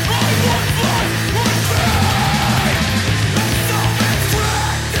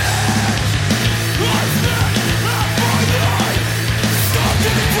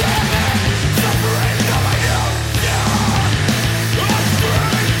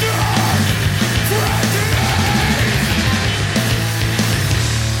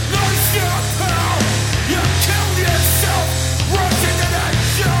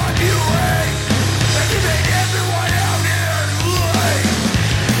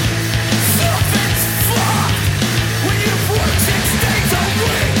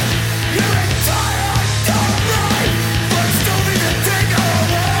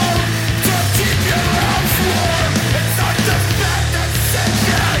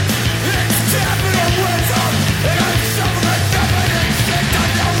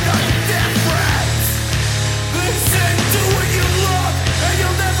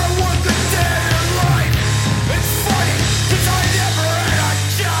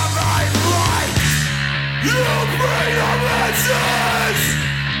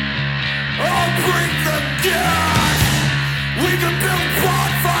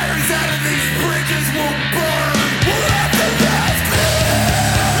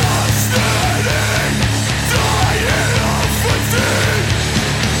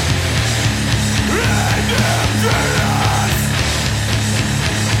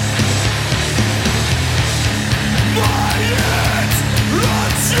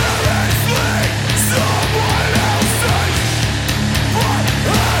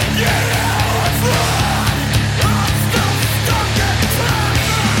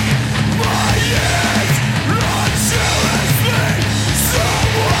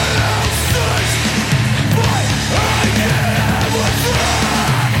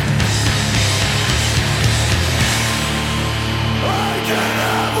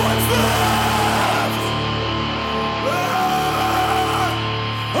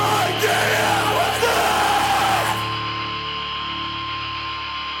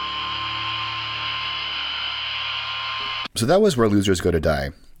 So that was Where Losers Go to Die,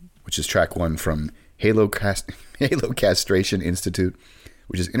 which is track 1 from Halo Castration Institute,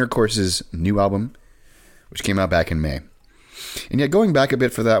 which is Intercourse's new album, which came out back in May. And yet going back a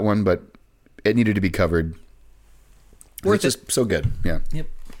bit for that one, but it needed to be covered. It's just so good. Yeah. Yep.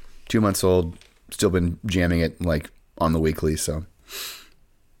 2 months old, still been jamming it like on the weekly. So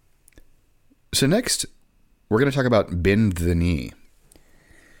next, we're going to talk about Bend the Knee.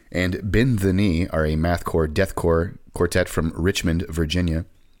 And Bend the Knee are a mathcore, deathcore quartet from Richmond, Virginia.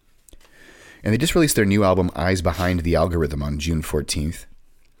 And they just released their new album, Eyes Behind the Algorithm, on June 14th.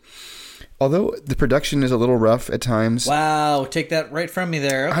 Although the production is a little rough at times. Wow, take that right from me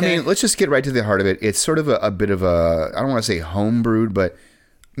there. Okay. I mean, let's just get right to the heart of it. It's sort of a bit of a, I don't want to say homebrewed, but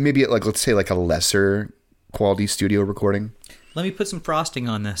maybe like, let's say like a lesser quality studio recording. Let me put some frosting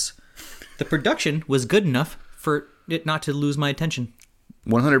on this. The production was good enough for it not to lose my attention.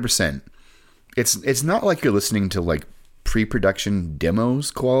 100%. It's not like you're listening to like pre-production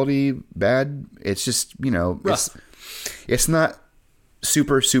demos quality bad. It's just, it's not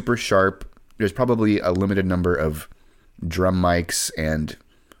super, super sharp. There's probably a limited number of drum mics, and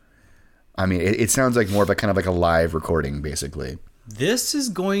I mean, it sounds like more of a kind of like a live recording, basically. This is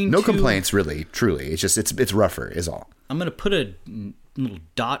going no complaints, really, truly. It's just it's rougher, is all. I'm gonna put a little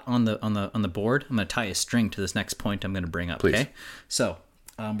dot on the board. I'm gonna tie a string to this next point I'm gonna bring up. Please. Okay, so.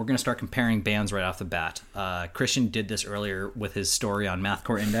 We're going to start comparing bands right off the bat. Christian did this earlier with his story on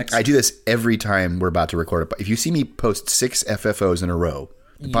Mathcore Index. I do this every time we're about to record it. If you see me post 6 FFOs in a row,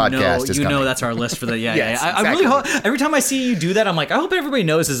 podcast is coming. That's our list for the Yes, I really hope every time I see you do that, I'm like, I hope everybody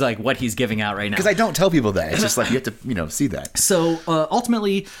knows is like what he's giving out right now. Because I don't tell people that. It's just like you have to see that. So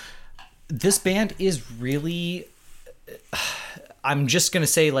ultimately, this band is really. I'm just gonna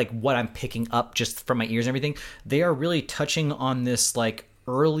say like what I'm picking up just from my ears and everything. They are really touching on this like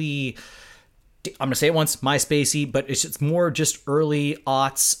early. I'm gonna say it once, MySpacey, but it's more just early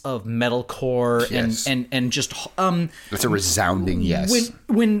aughts of metalcore Yes. and just It's a resounding yes.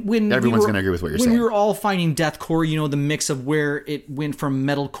 When Everyone's gonna agree with what you're when saying. we were all finding deathcore, the mix of where it went from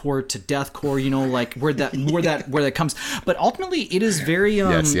metalcore to deathcore, like where that comes. But ultimately, it is very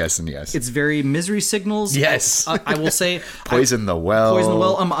yes, and yes. It's very Misery Signals. Yes. I will say Poison the Well. Poison the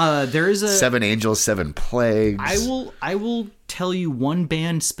Well. There is a 7 Angels, 7 Plagues. I will tell you one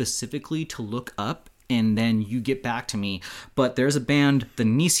band specifically to look up, and then you get back to me. But there's a band, the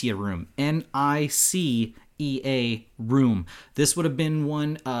Nicea Room, Nicea Room. This would have been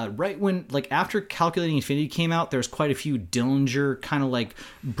one right when, like, after Calculating Infinity came out. There's quite a few Dillinger kind of like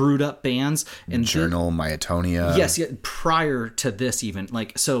brewed up bands, and Journal, Myotonia. Yes, prior to this even,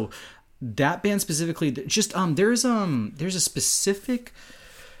 like, so that band specifically, just there's a specific.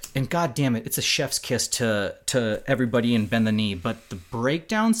 And god damn it, it's a chef's kiss to everybody in Bend the Knee. But the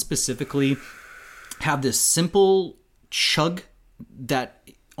breakdowns specifically have this simple chug that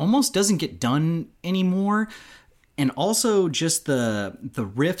almost doesn't get done anymore. And also just the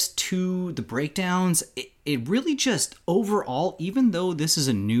riffs to the breakdowns, it really just overall, even though this is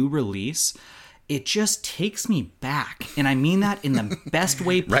a new release, it just takes me back, and I mean that in the best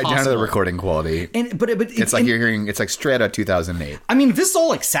way possible. Right down to the recording quality. But it's like you're hearing. It's like straight out of 2008. I mean, if this is all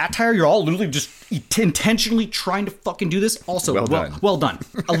like satire, you're all literally just intentionally trying to fucking do this. Also, well done.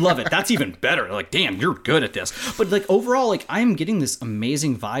 I love it. That's even better. Like, damn, you're good at this. But like overall, like I am getting this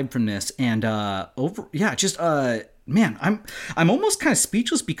amazing vibe from this, and man, I'm almost kind of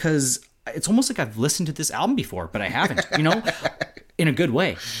speechless because it's almost like I've listened to this album before, but I haven't. In a good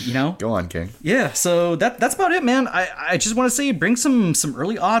way, Go on, King. Yeah, so that's about it, man. I just want to say bring some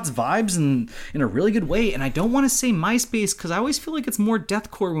early odds vibes in a really good way, and I don't want to say MySpace because I always feel like it's more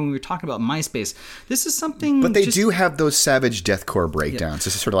deathcore when we were talking about MySpace. This is something, but they do have those savage deathcore breakdowns.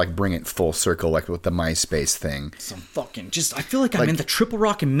 Just to sort of like bring it full circle, like with the MySpace thing. Some fucking I feel like I'm in the Triple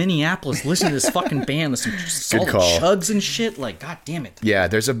Rock in Minneapolis listening to this fucking band with some solid chugs and shit. Like, god damn it. Yeah,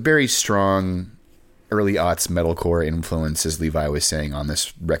 there's a very strong early aughts metalcore influence, as Levi was saying, on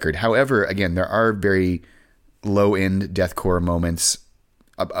this record. However, again, there are very low-end deathcore moments,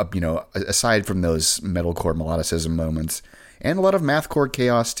 aside from those metalcore melodicism moments, and a lot of mathcore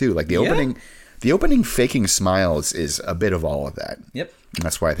chaos too. Like the opening "Faking Smiles" is a bit of all of that. Yep, and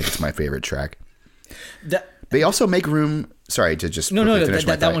that's why I think it's my favorite track. They also make room. Sorry to just finish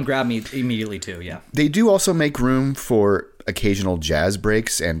that one grabbed me immediately too. Yeah, they do also make room for occasional jazz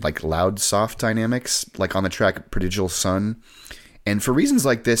breaks and like loud soft dynamics, like on the track Prodigal Sun. And for reasons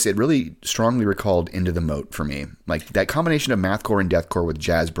like this, it really strongly recalled Into the Moat for me. Like that combination of mathcore and deathcore with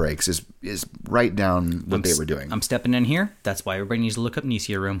jazz breaks is right down what they were doing. I'm stepping in here. That's why everybody needs to look up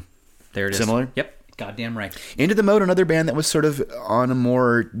Nicea Room. There it is. Similar? Yep. Goddamn right. Into the Moat, another band that was sort of on a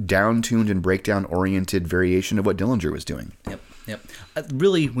more down-tuned and breakdown-oriented variation of what Dillinger was doing. Yep.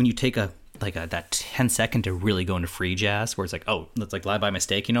 Really, when you take that 10 second to really go into free jazz, where it's like, oh, that's like Lie by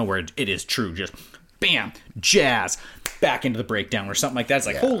Mistake, where it is true, just bam, jazz, back into the breakdown or something like that. It's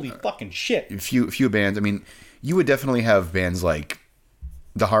like, holy fucking shit. Few bands. I mean, you would definitely have bands like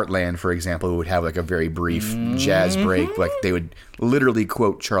The Heartland, for example, who would have like a very brief jazz break. Like they would literally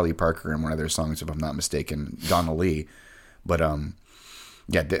quote Charlie Parker in one of their songs, if I'm not mistaken, Donna Lee. But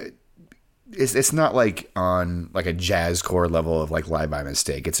it's not like on like a jazz core level of like Lie by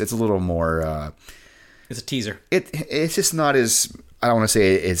Mistake. It's a little more. It's a teaser. It's just not as, I don't want to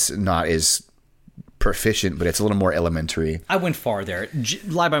say it's not as proficient, but it's a little more elementary. I went far there.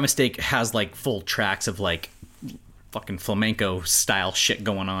 Lie by Mistake has like full tracks of like fucking flamenco style shit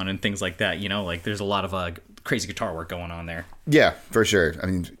going on and things like that. Like there's a lot of crazy guitar work going on there. Yeah, for sure. I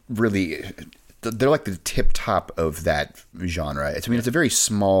mean, really, they're like the tip top of that genre. It's a very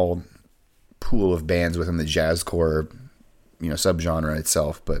small pool of bands within the jazzcore, subgenre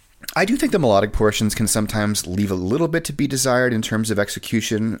itself. But I do think the melodic portions can sometimes leave a little bit to be desired in terms of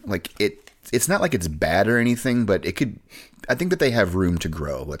execution. Like it's not like it's bad or anything, but it could. I think that they have room to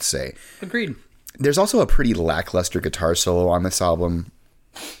grow. Let's say. Agreed. There's also a pretty lackluster guitar solo on this album.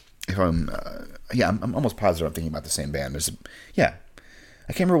 If I'm almost positive I'm thinking about the same band. I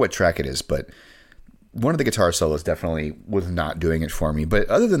can't remember what track it is, but one of the guitar solos definitely was not doing it for me. But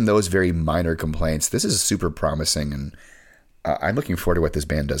other than those very minor complaints, this is super promising, and I'm looking forward to what this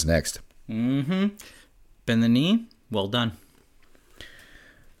band does next. Mm-hmm. Bend the Knee, well done.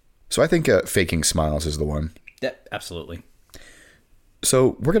 So I think Faking Smiles is the one. Yeah, absolutely.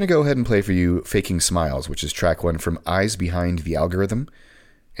 So we're going to go ahead and play for you Faking Smiles, which is track 1 from Eyes Behind the Algorithm.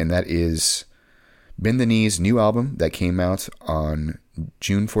 And that is Bend the Knee's new album that came out on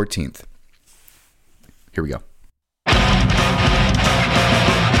June 14th. Here we go.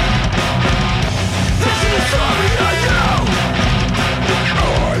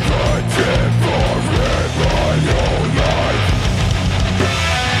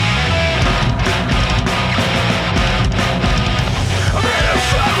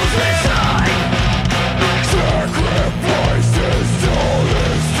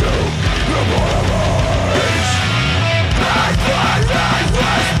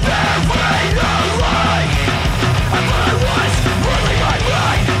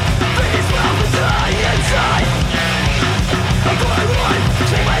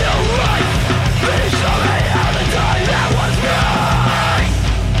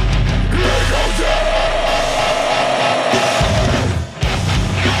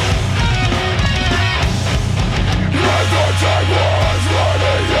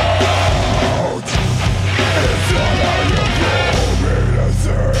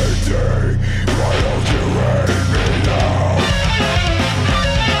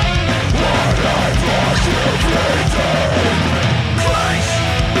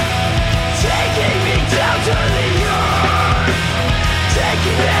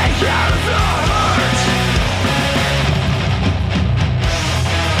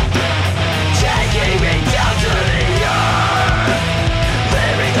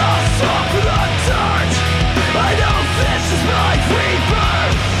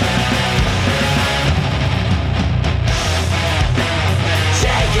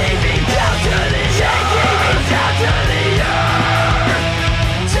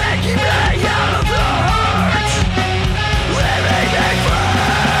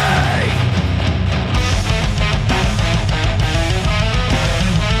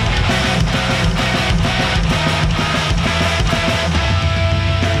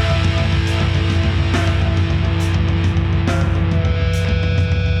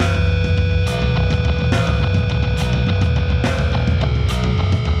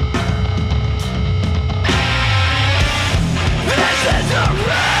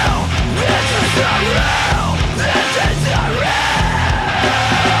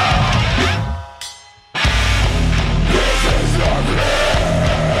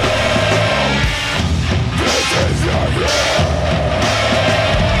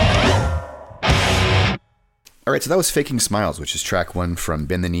 All right, so that was Faking Smiles, which is track 1 from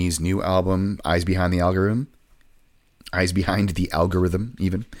Bend the Knee's new album, Eyes Behind the Algorithm. Eyes Behind the Algorithm,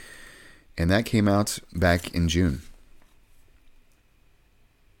 even. And that came out back in June.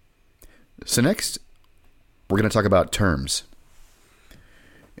 So next, we're going to talk about Terms.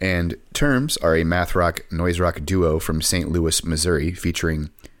 And Terms are a math rock, noise rock duo from St. Louis, Missouri,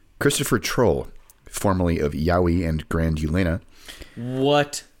 featuring Christopher Troll, formerly of Yowie and Grand Ulena.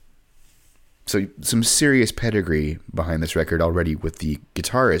 What? So some serious pedigree behind this record already with the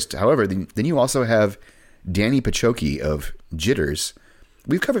guitarist. However, then you also have Danny Paciocchi of Jitters.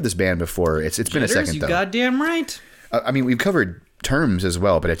 We've covered this band before. It's been a second, though. You goddamn right. I mean, we've covered Terms as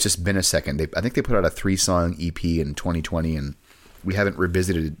well, but it's just been a second. I think they put out a 3-song EP in 2020, and we haven't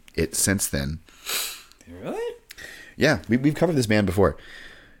revisited it since then. Really? Yeah, we've covered this band before.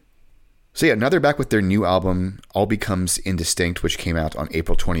 So yeah, now they're back with their new album, All Becomes Indistinct, which came out on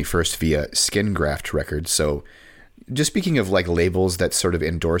April 21st via Skingraft Records. So just speaking of like labels that sort of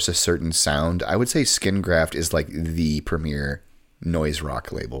endorse a certain sound, I would say Skingraft is like the premier noise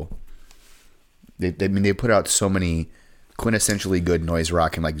rock label. They put out so many quintessentially good noise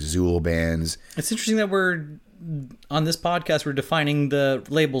rock and like Zool bands. It's interesting that we're on this podcast we're defining the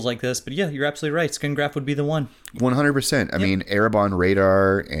labels like this, but yeah, you're absolutely right. Skingraft would be the one. 100%. I mean, Erebon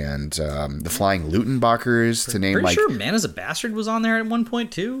Radar and the Flying Lutenbachers, to name Pretty like. sure Man is a Bastard was on there at one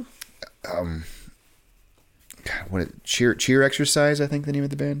point too. Cheer Exercise, I think the name of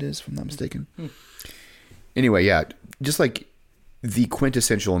the band is, if I'm not mistaken. Anyway, yeah, just like the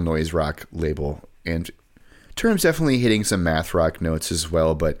quintessential noise rock label, and Terms definitely hitting some math rock notes as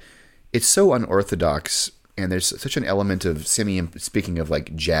well, but it's so unorthodox, and there's such an element of speaking of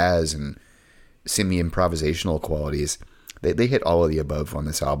like jazz and semi-improvisational qualities. They hit all of the above on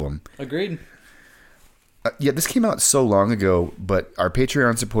this album. Agreed. Yeah, this came out so long ago, but our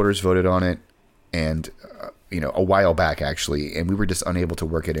Patreon supporters voted on it, and a while back actually, and we were just unable to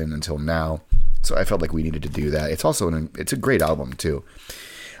work it in until now. So I felt like we needed to do that. It's also it's a great album too.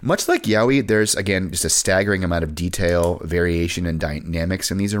 Much like Yowie, there's again just a staggering amount of detail, variation, and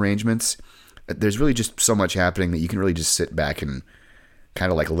dynamics in these arrangements. There's really just so much happening that you can really just sit back and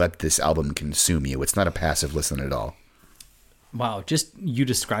kind of like let this album consume you. It's not a passive listen at all. Wow, just you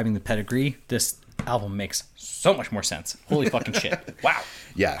describing the pedigree, this album makes so much more sense. Holy fucking shit. Wow.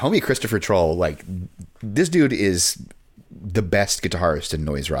 Yeah, homie Christopher Troll, like, this dude is the best guitarist in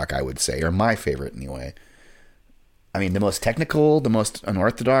noise rock, I would say, or my favorite anyway. I mean, the most technical, the most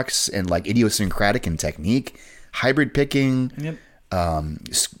unorthodox, and like idiosyncratic in technique, hybrid picking, Yep.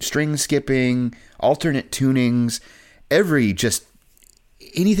 String skipping, alternate tunings,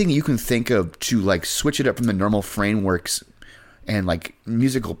 anything you can think of to like switch it up from the normal frameworks and like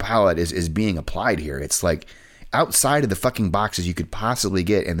musical palette is being applied here. It's like outside of the fucking boxes you could possibly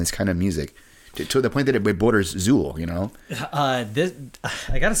get in this kind of music, to the point that it borders Zool, you know? I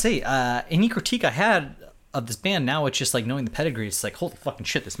gotta say, any critique I had of this band, now it's just like knowing the pedigree, it's like, holy fucking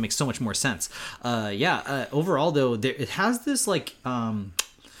shit, this makes so much more sense. Overall though, it has this like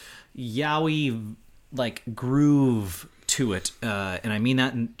yaoi like groove to it, and I mean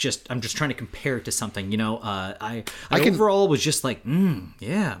that I'm just trying to compare it to something, you know. Overall was just like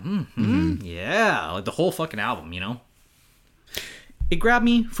yeah, like the whole fucking album, you know. It grabbed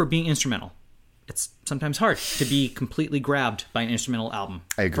me for being instrumental. It's sometimes hard to be completely grabbed by an instrumental album.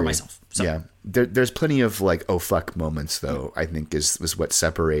 I agree. For myself. So. Yeah, there's plenty of like oh fuck moments though. I think is what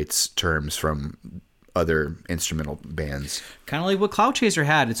separates Terms from other instrumental bands. Kind of like what Cloud Chaser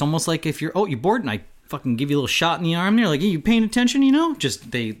had. It's almost like if you're bored and I fucking give you a little shot in the arm there, like, hey, you paying attention, you know?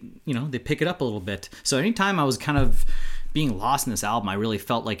 Just they pick it up a little bit. So anytime I was kind of being lost in this album, I really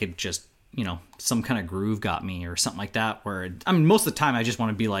felt like it just, you know, some kind of groove got me or something like that, where, I mean, most of the time I just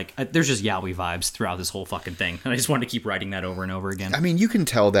want to be like, there's just yaoi vibes throughout this whole fucking thing. And I just want to keep writing that over and over again. I mean, you can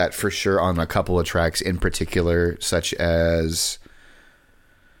tell that for sure on a couple of tracks in particular, such as,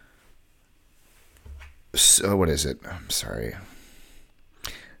 so what is it? I'm sorry.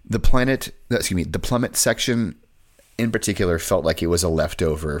 The Plummet section in particular felt like it was a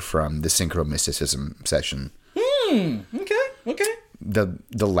leftover from the Synchro Mysticism session. Okay.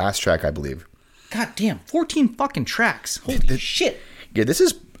 The last track, I believe. God damn, 14 fucking tracks. Holy shit. Yeah, this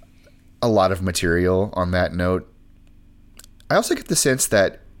is a lot of material on that note. I also get the sense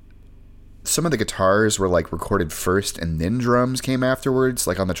that some of the guitars were like recorded first and then drums came afterwards,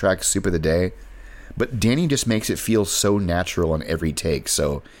 like on the track Soup of the Day. But Danny just makes it feel so natural on every take.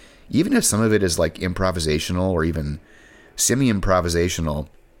 So even if some of it is like improvisational or even semi-improvisational,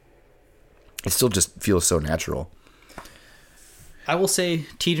 it still just feels so natural. I will say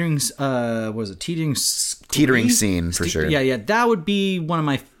Teetering Scene for sure. Yeah, that would be one of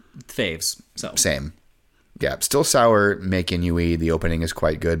my faves. So same. Yeah, Still Sour, Make Inui, the opening is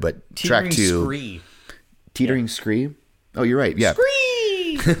quite good, but track 2 Teetering Scree. Oh, you're right. Yeah.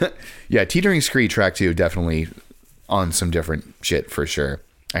 Scree! Yeah, Teetering Scree track 2 definitely on some different shit for sure.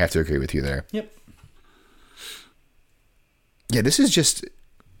 I have to agree with you there. Yep. Yeah, this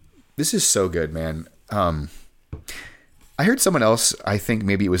is so good, man. I heard someone else, I think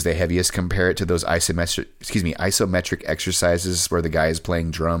maybe it was the heaviest, compare it to those isometric exercises where the guy is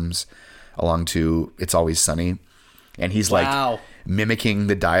playing drums along to It's Always Sunny, and he's like mimicking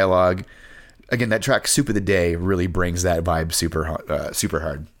the dialogue. Again, that track Soup of the Day really brings that vibe super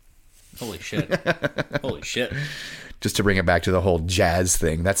hard. Holy shit. Just to bring it back to the whole jazz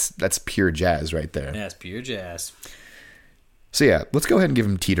thing. That's pure jazz right there. Yeah, it's pure jazz. So yeah, let's go ahead and give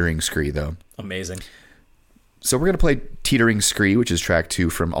him Teetering Scree though. Amazing. So we're going to play Teetering Scree, which is track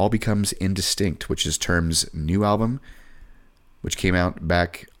 2 from All Becomes Indistinct, which is Term's new album, which came out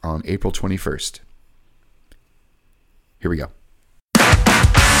back on April 21st. Here we go.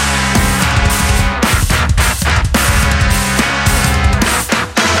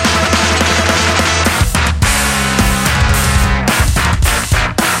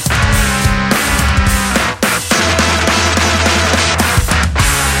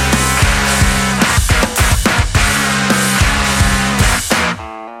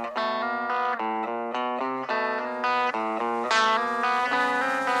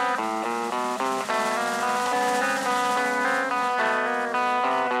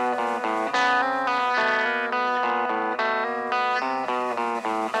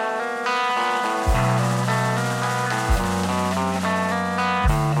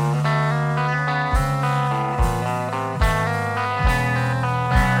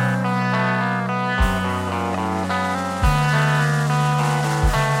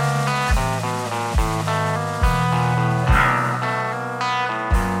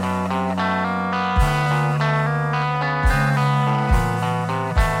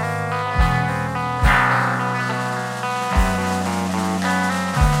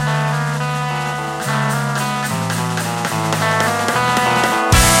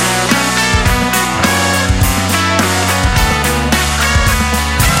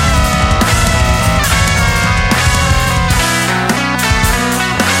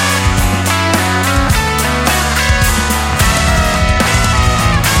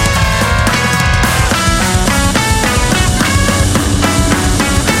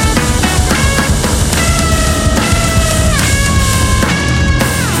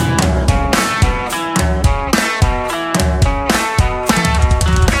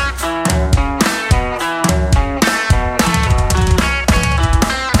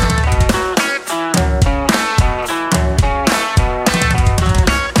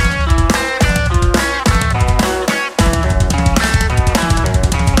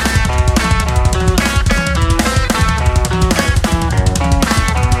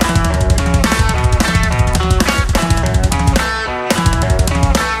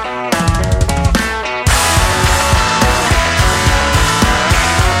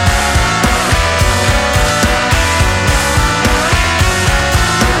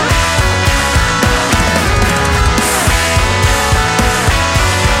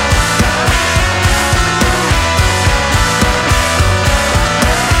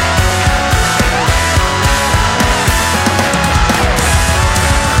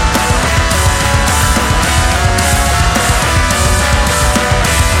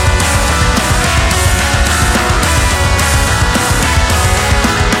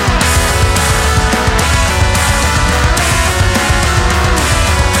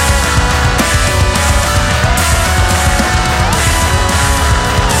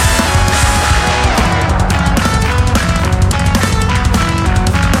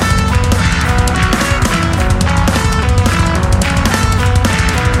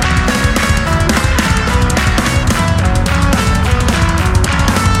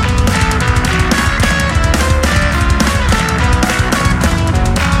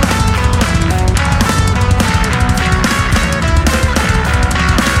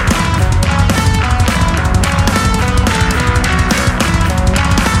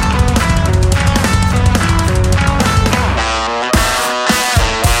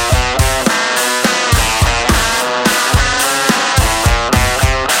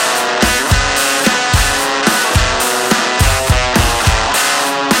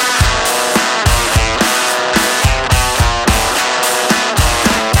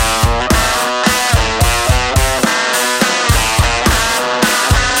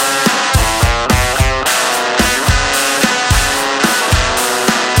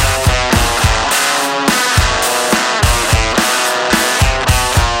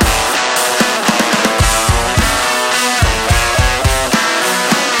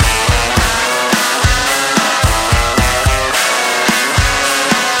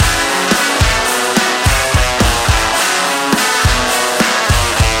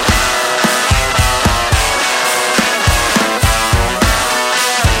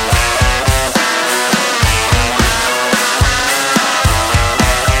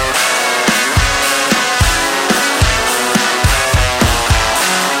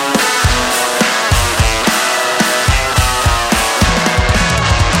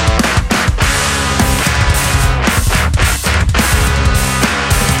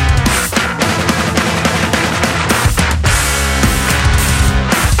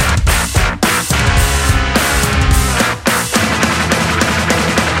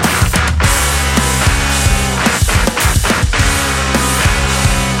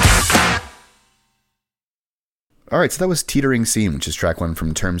 All right, so that was Teetering Scene, which is track 1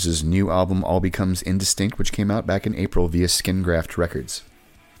 from Terms' new album, All Becomes Indistinct, which came out back in April via Skingraft Records.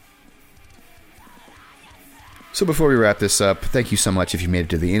 So before we wrap this up, thank you so much if you made it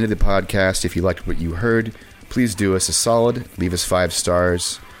to the end of the podcast. If you liked what you heard, please do us a solid. Leave us 5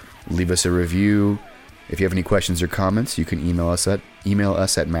 stars. Leave us a review. If you have any questions or comments, you can email us at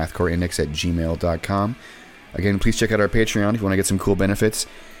mathcoreindex@gmail.com. Again, please check out our Patreon if you want to get some cool benefits.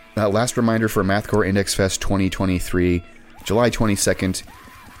 Last reminder for Mathcore Index Fest 2023, July 22nd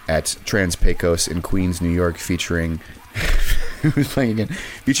at Trans Pecos in Queens, New York, featuring... Who's playing again?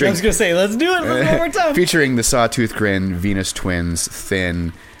 Featuring, I was going to say, let's do it one more time. Featuring the Sawtooth Grin, Venus Twins,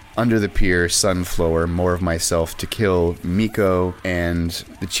 Thin, Under the Pier, Sunflower, More of Myself, To Kill, Miko, and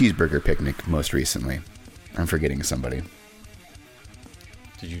the Cheeseburger Picnic most recently. I'm forgetting somebody.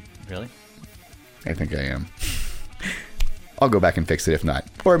 Did you really? I think I am. I'll go back and fix it if not.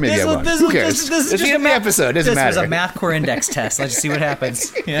 Or maybe I won't. Who cares? This It's the end of the episode. It doesn't matter. This was a Mathcore Index test. Let's just see what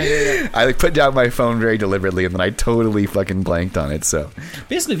happens. Yeah. I put down my phone very deliberately and then I totally fucking blanked on it. So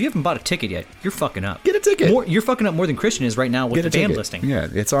Basically, if you haven't bought a ticket yet, you're fucking up. get a ticket. You're fucking up more than Christian is right now with Get a the band ticket. listing. Yeah,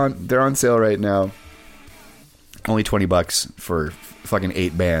 it's on. They're on sale right now. Only $20 for fucking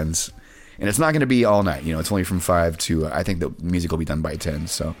 8 bands, and it's not going to be all night. You know, it's only from 5 to. I think the music will be done by 10.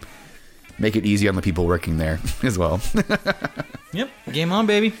 So make it easy on the people working there as well. Yep. Game on,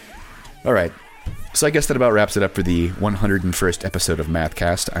 baby. All right. So I guess that about wraps it up for the 101st episode of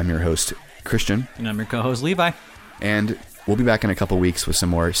Mathcast. I'm your host, Christian. And I'm your co-host, Levi. And we'll be back in a couple weeks with some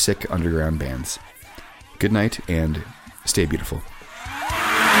more sick underground bands. Good night and stay beautiful.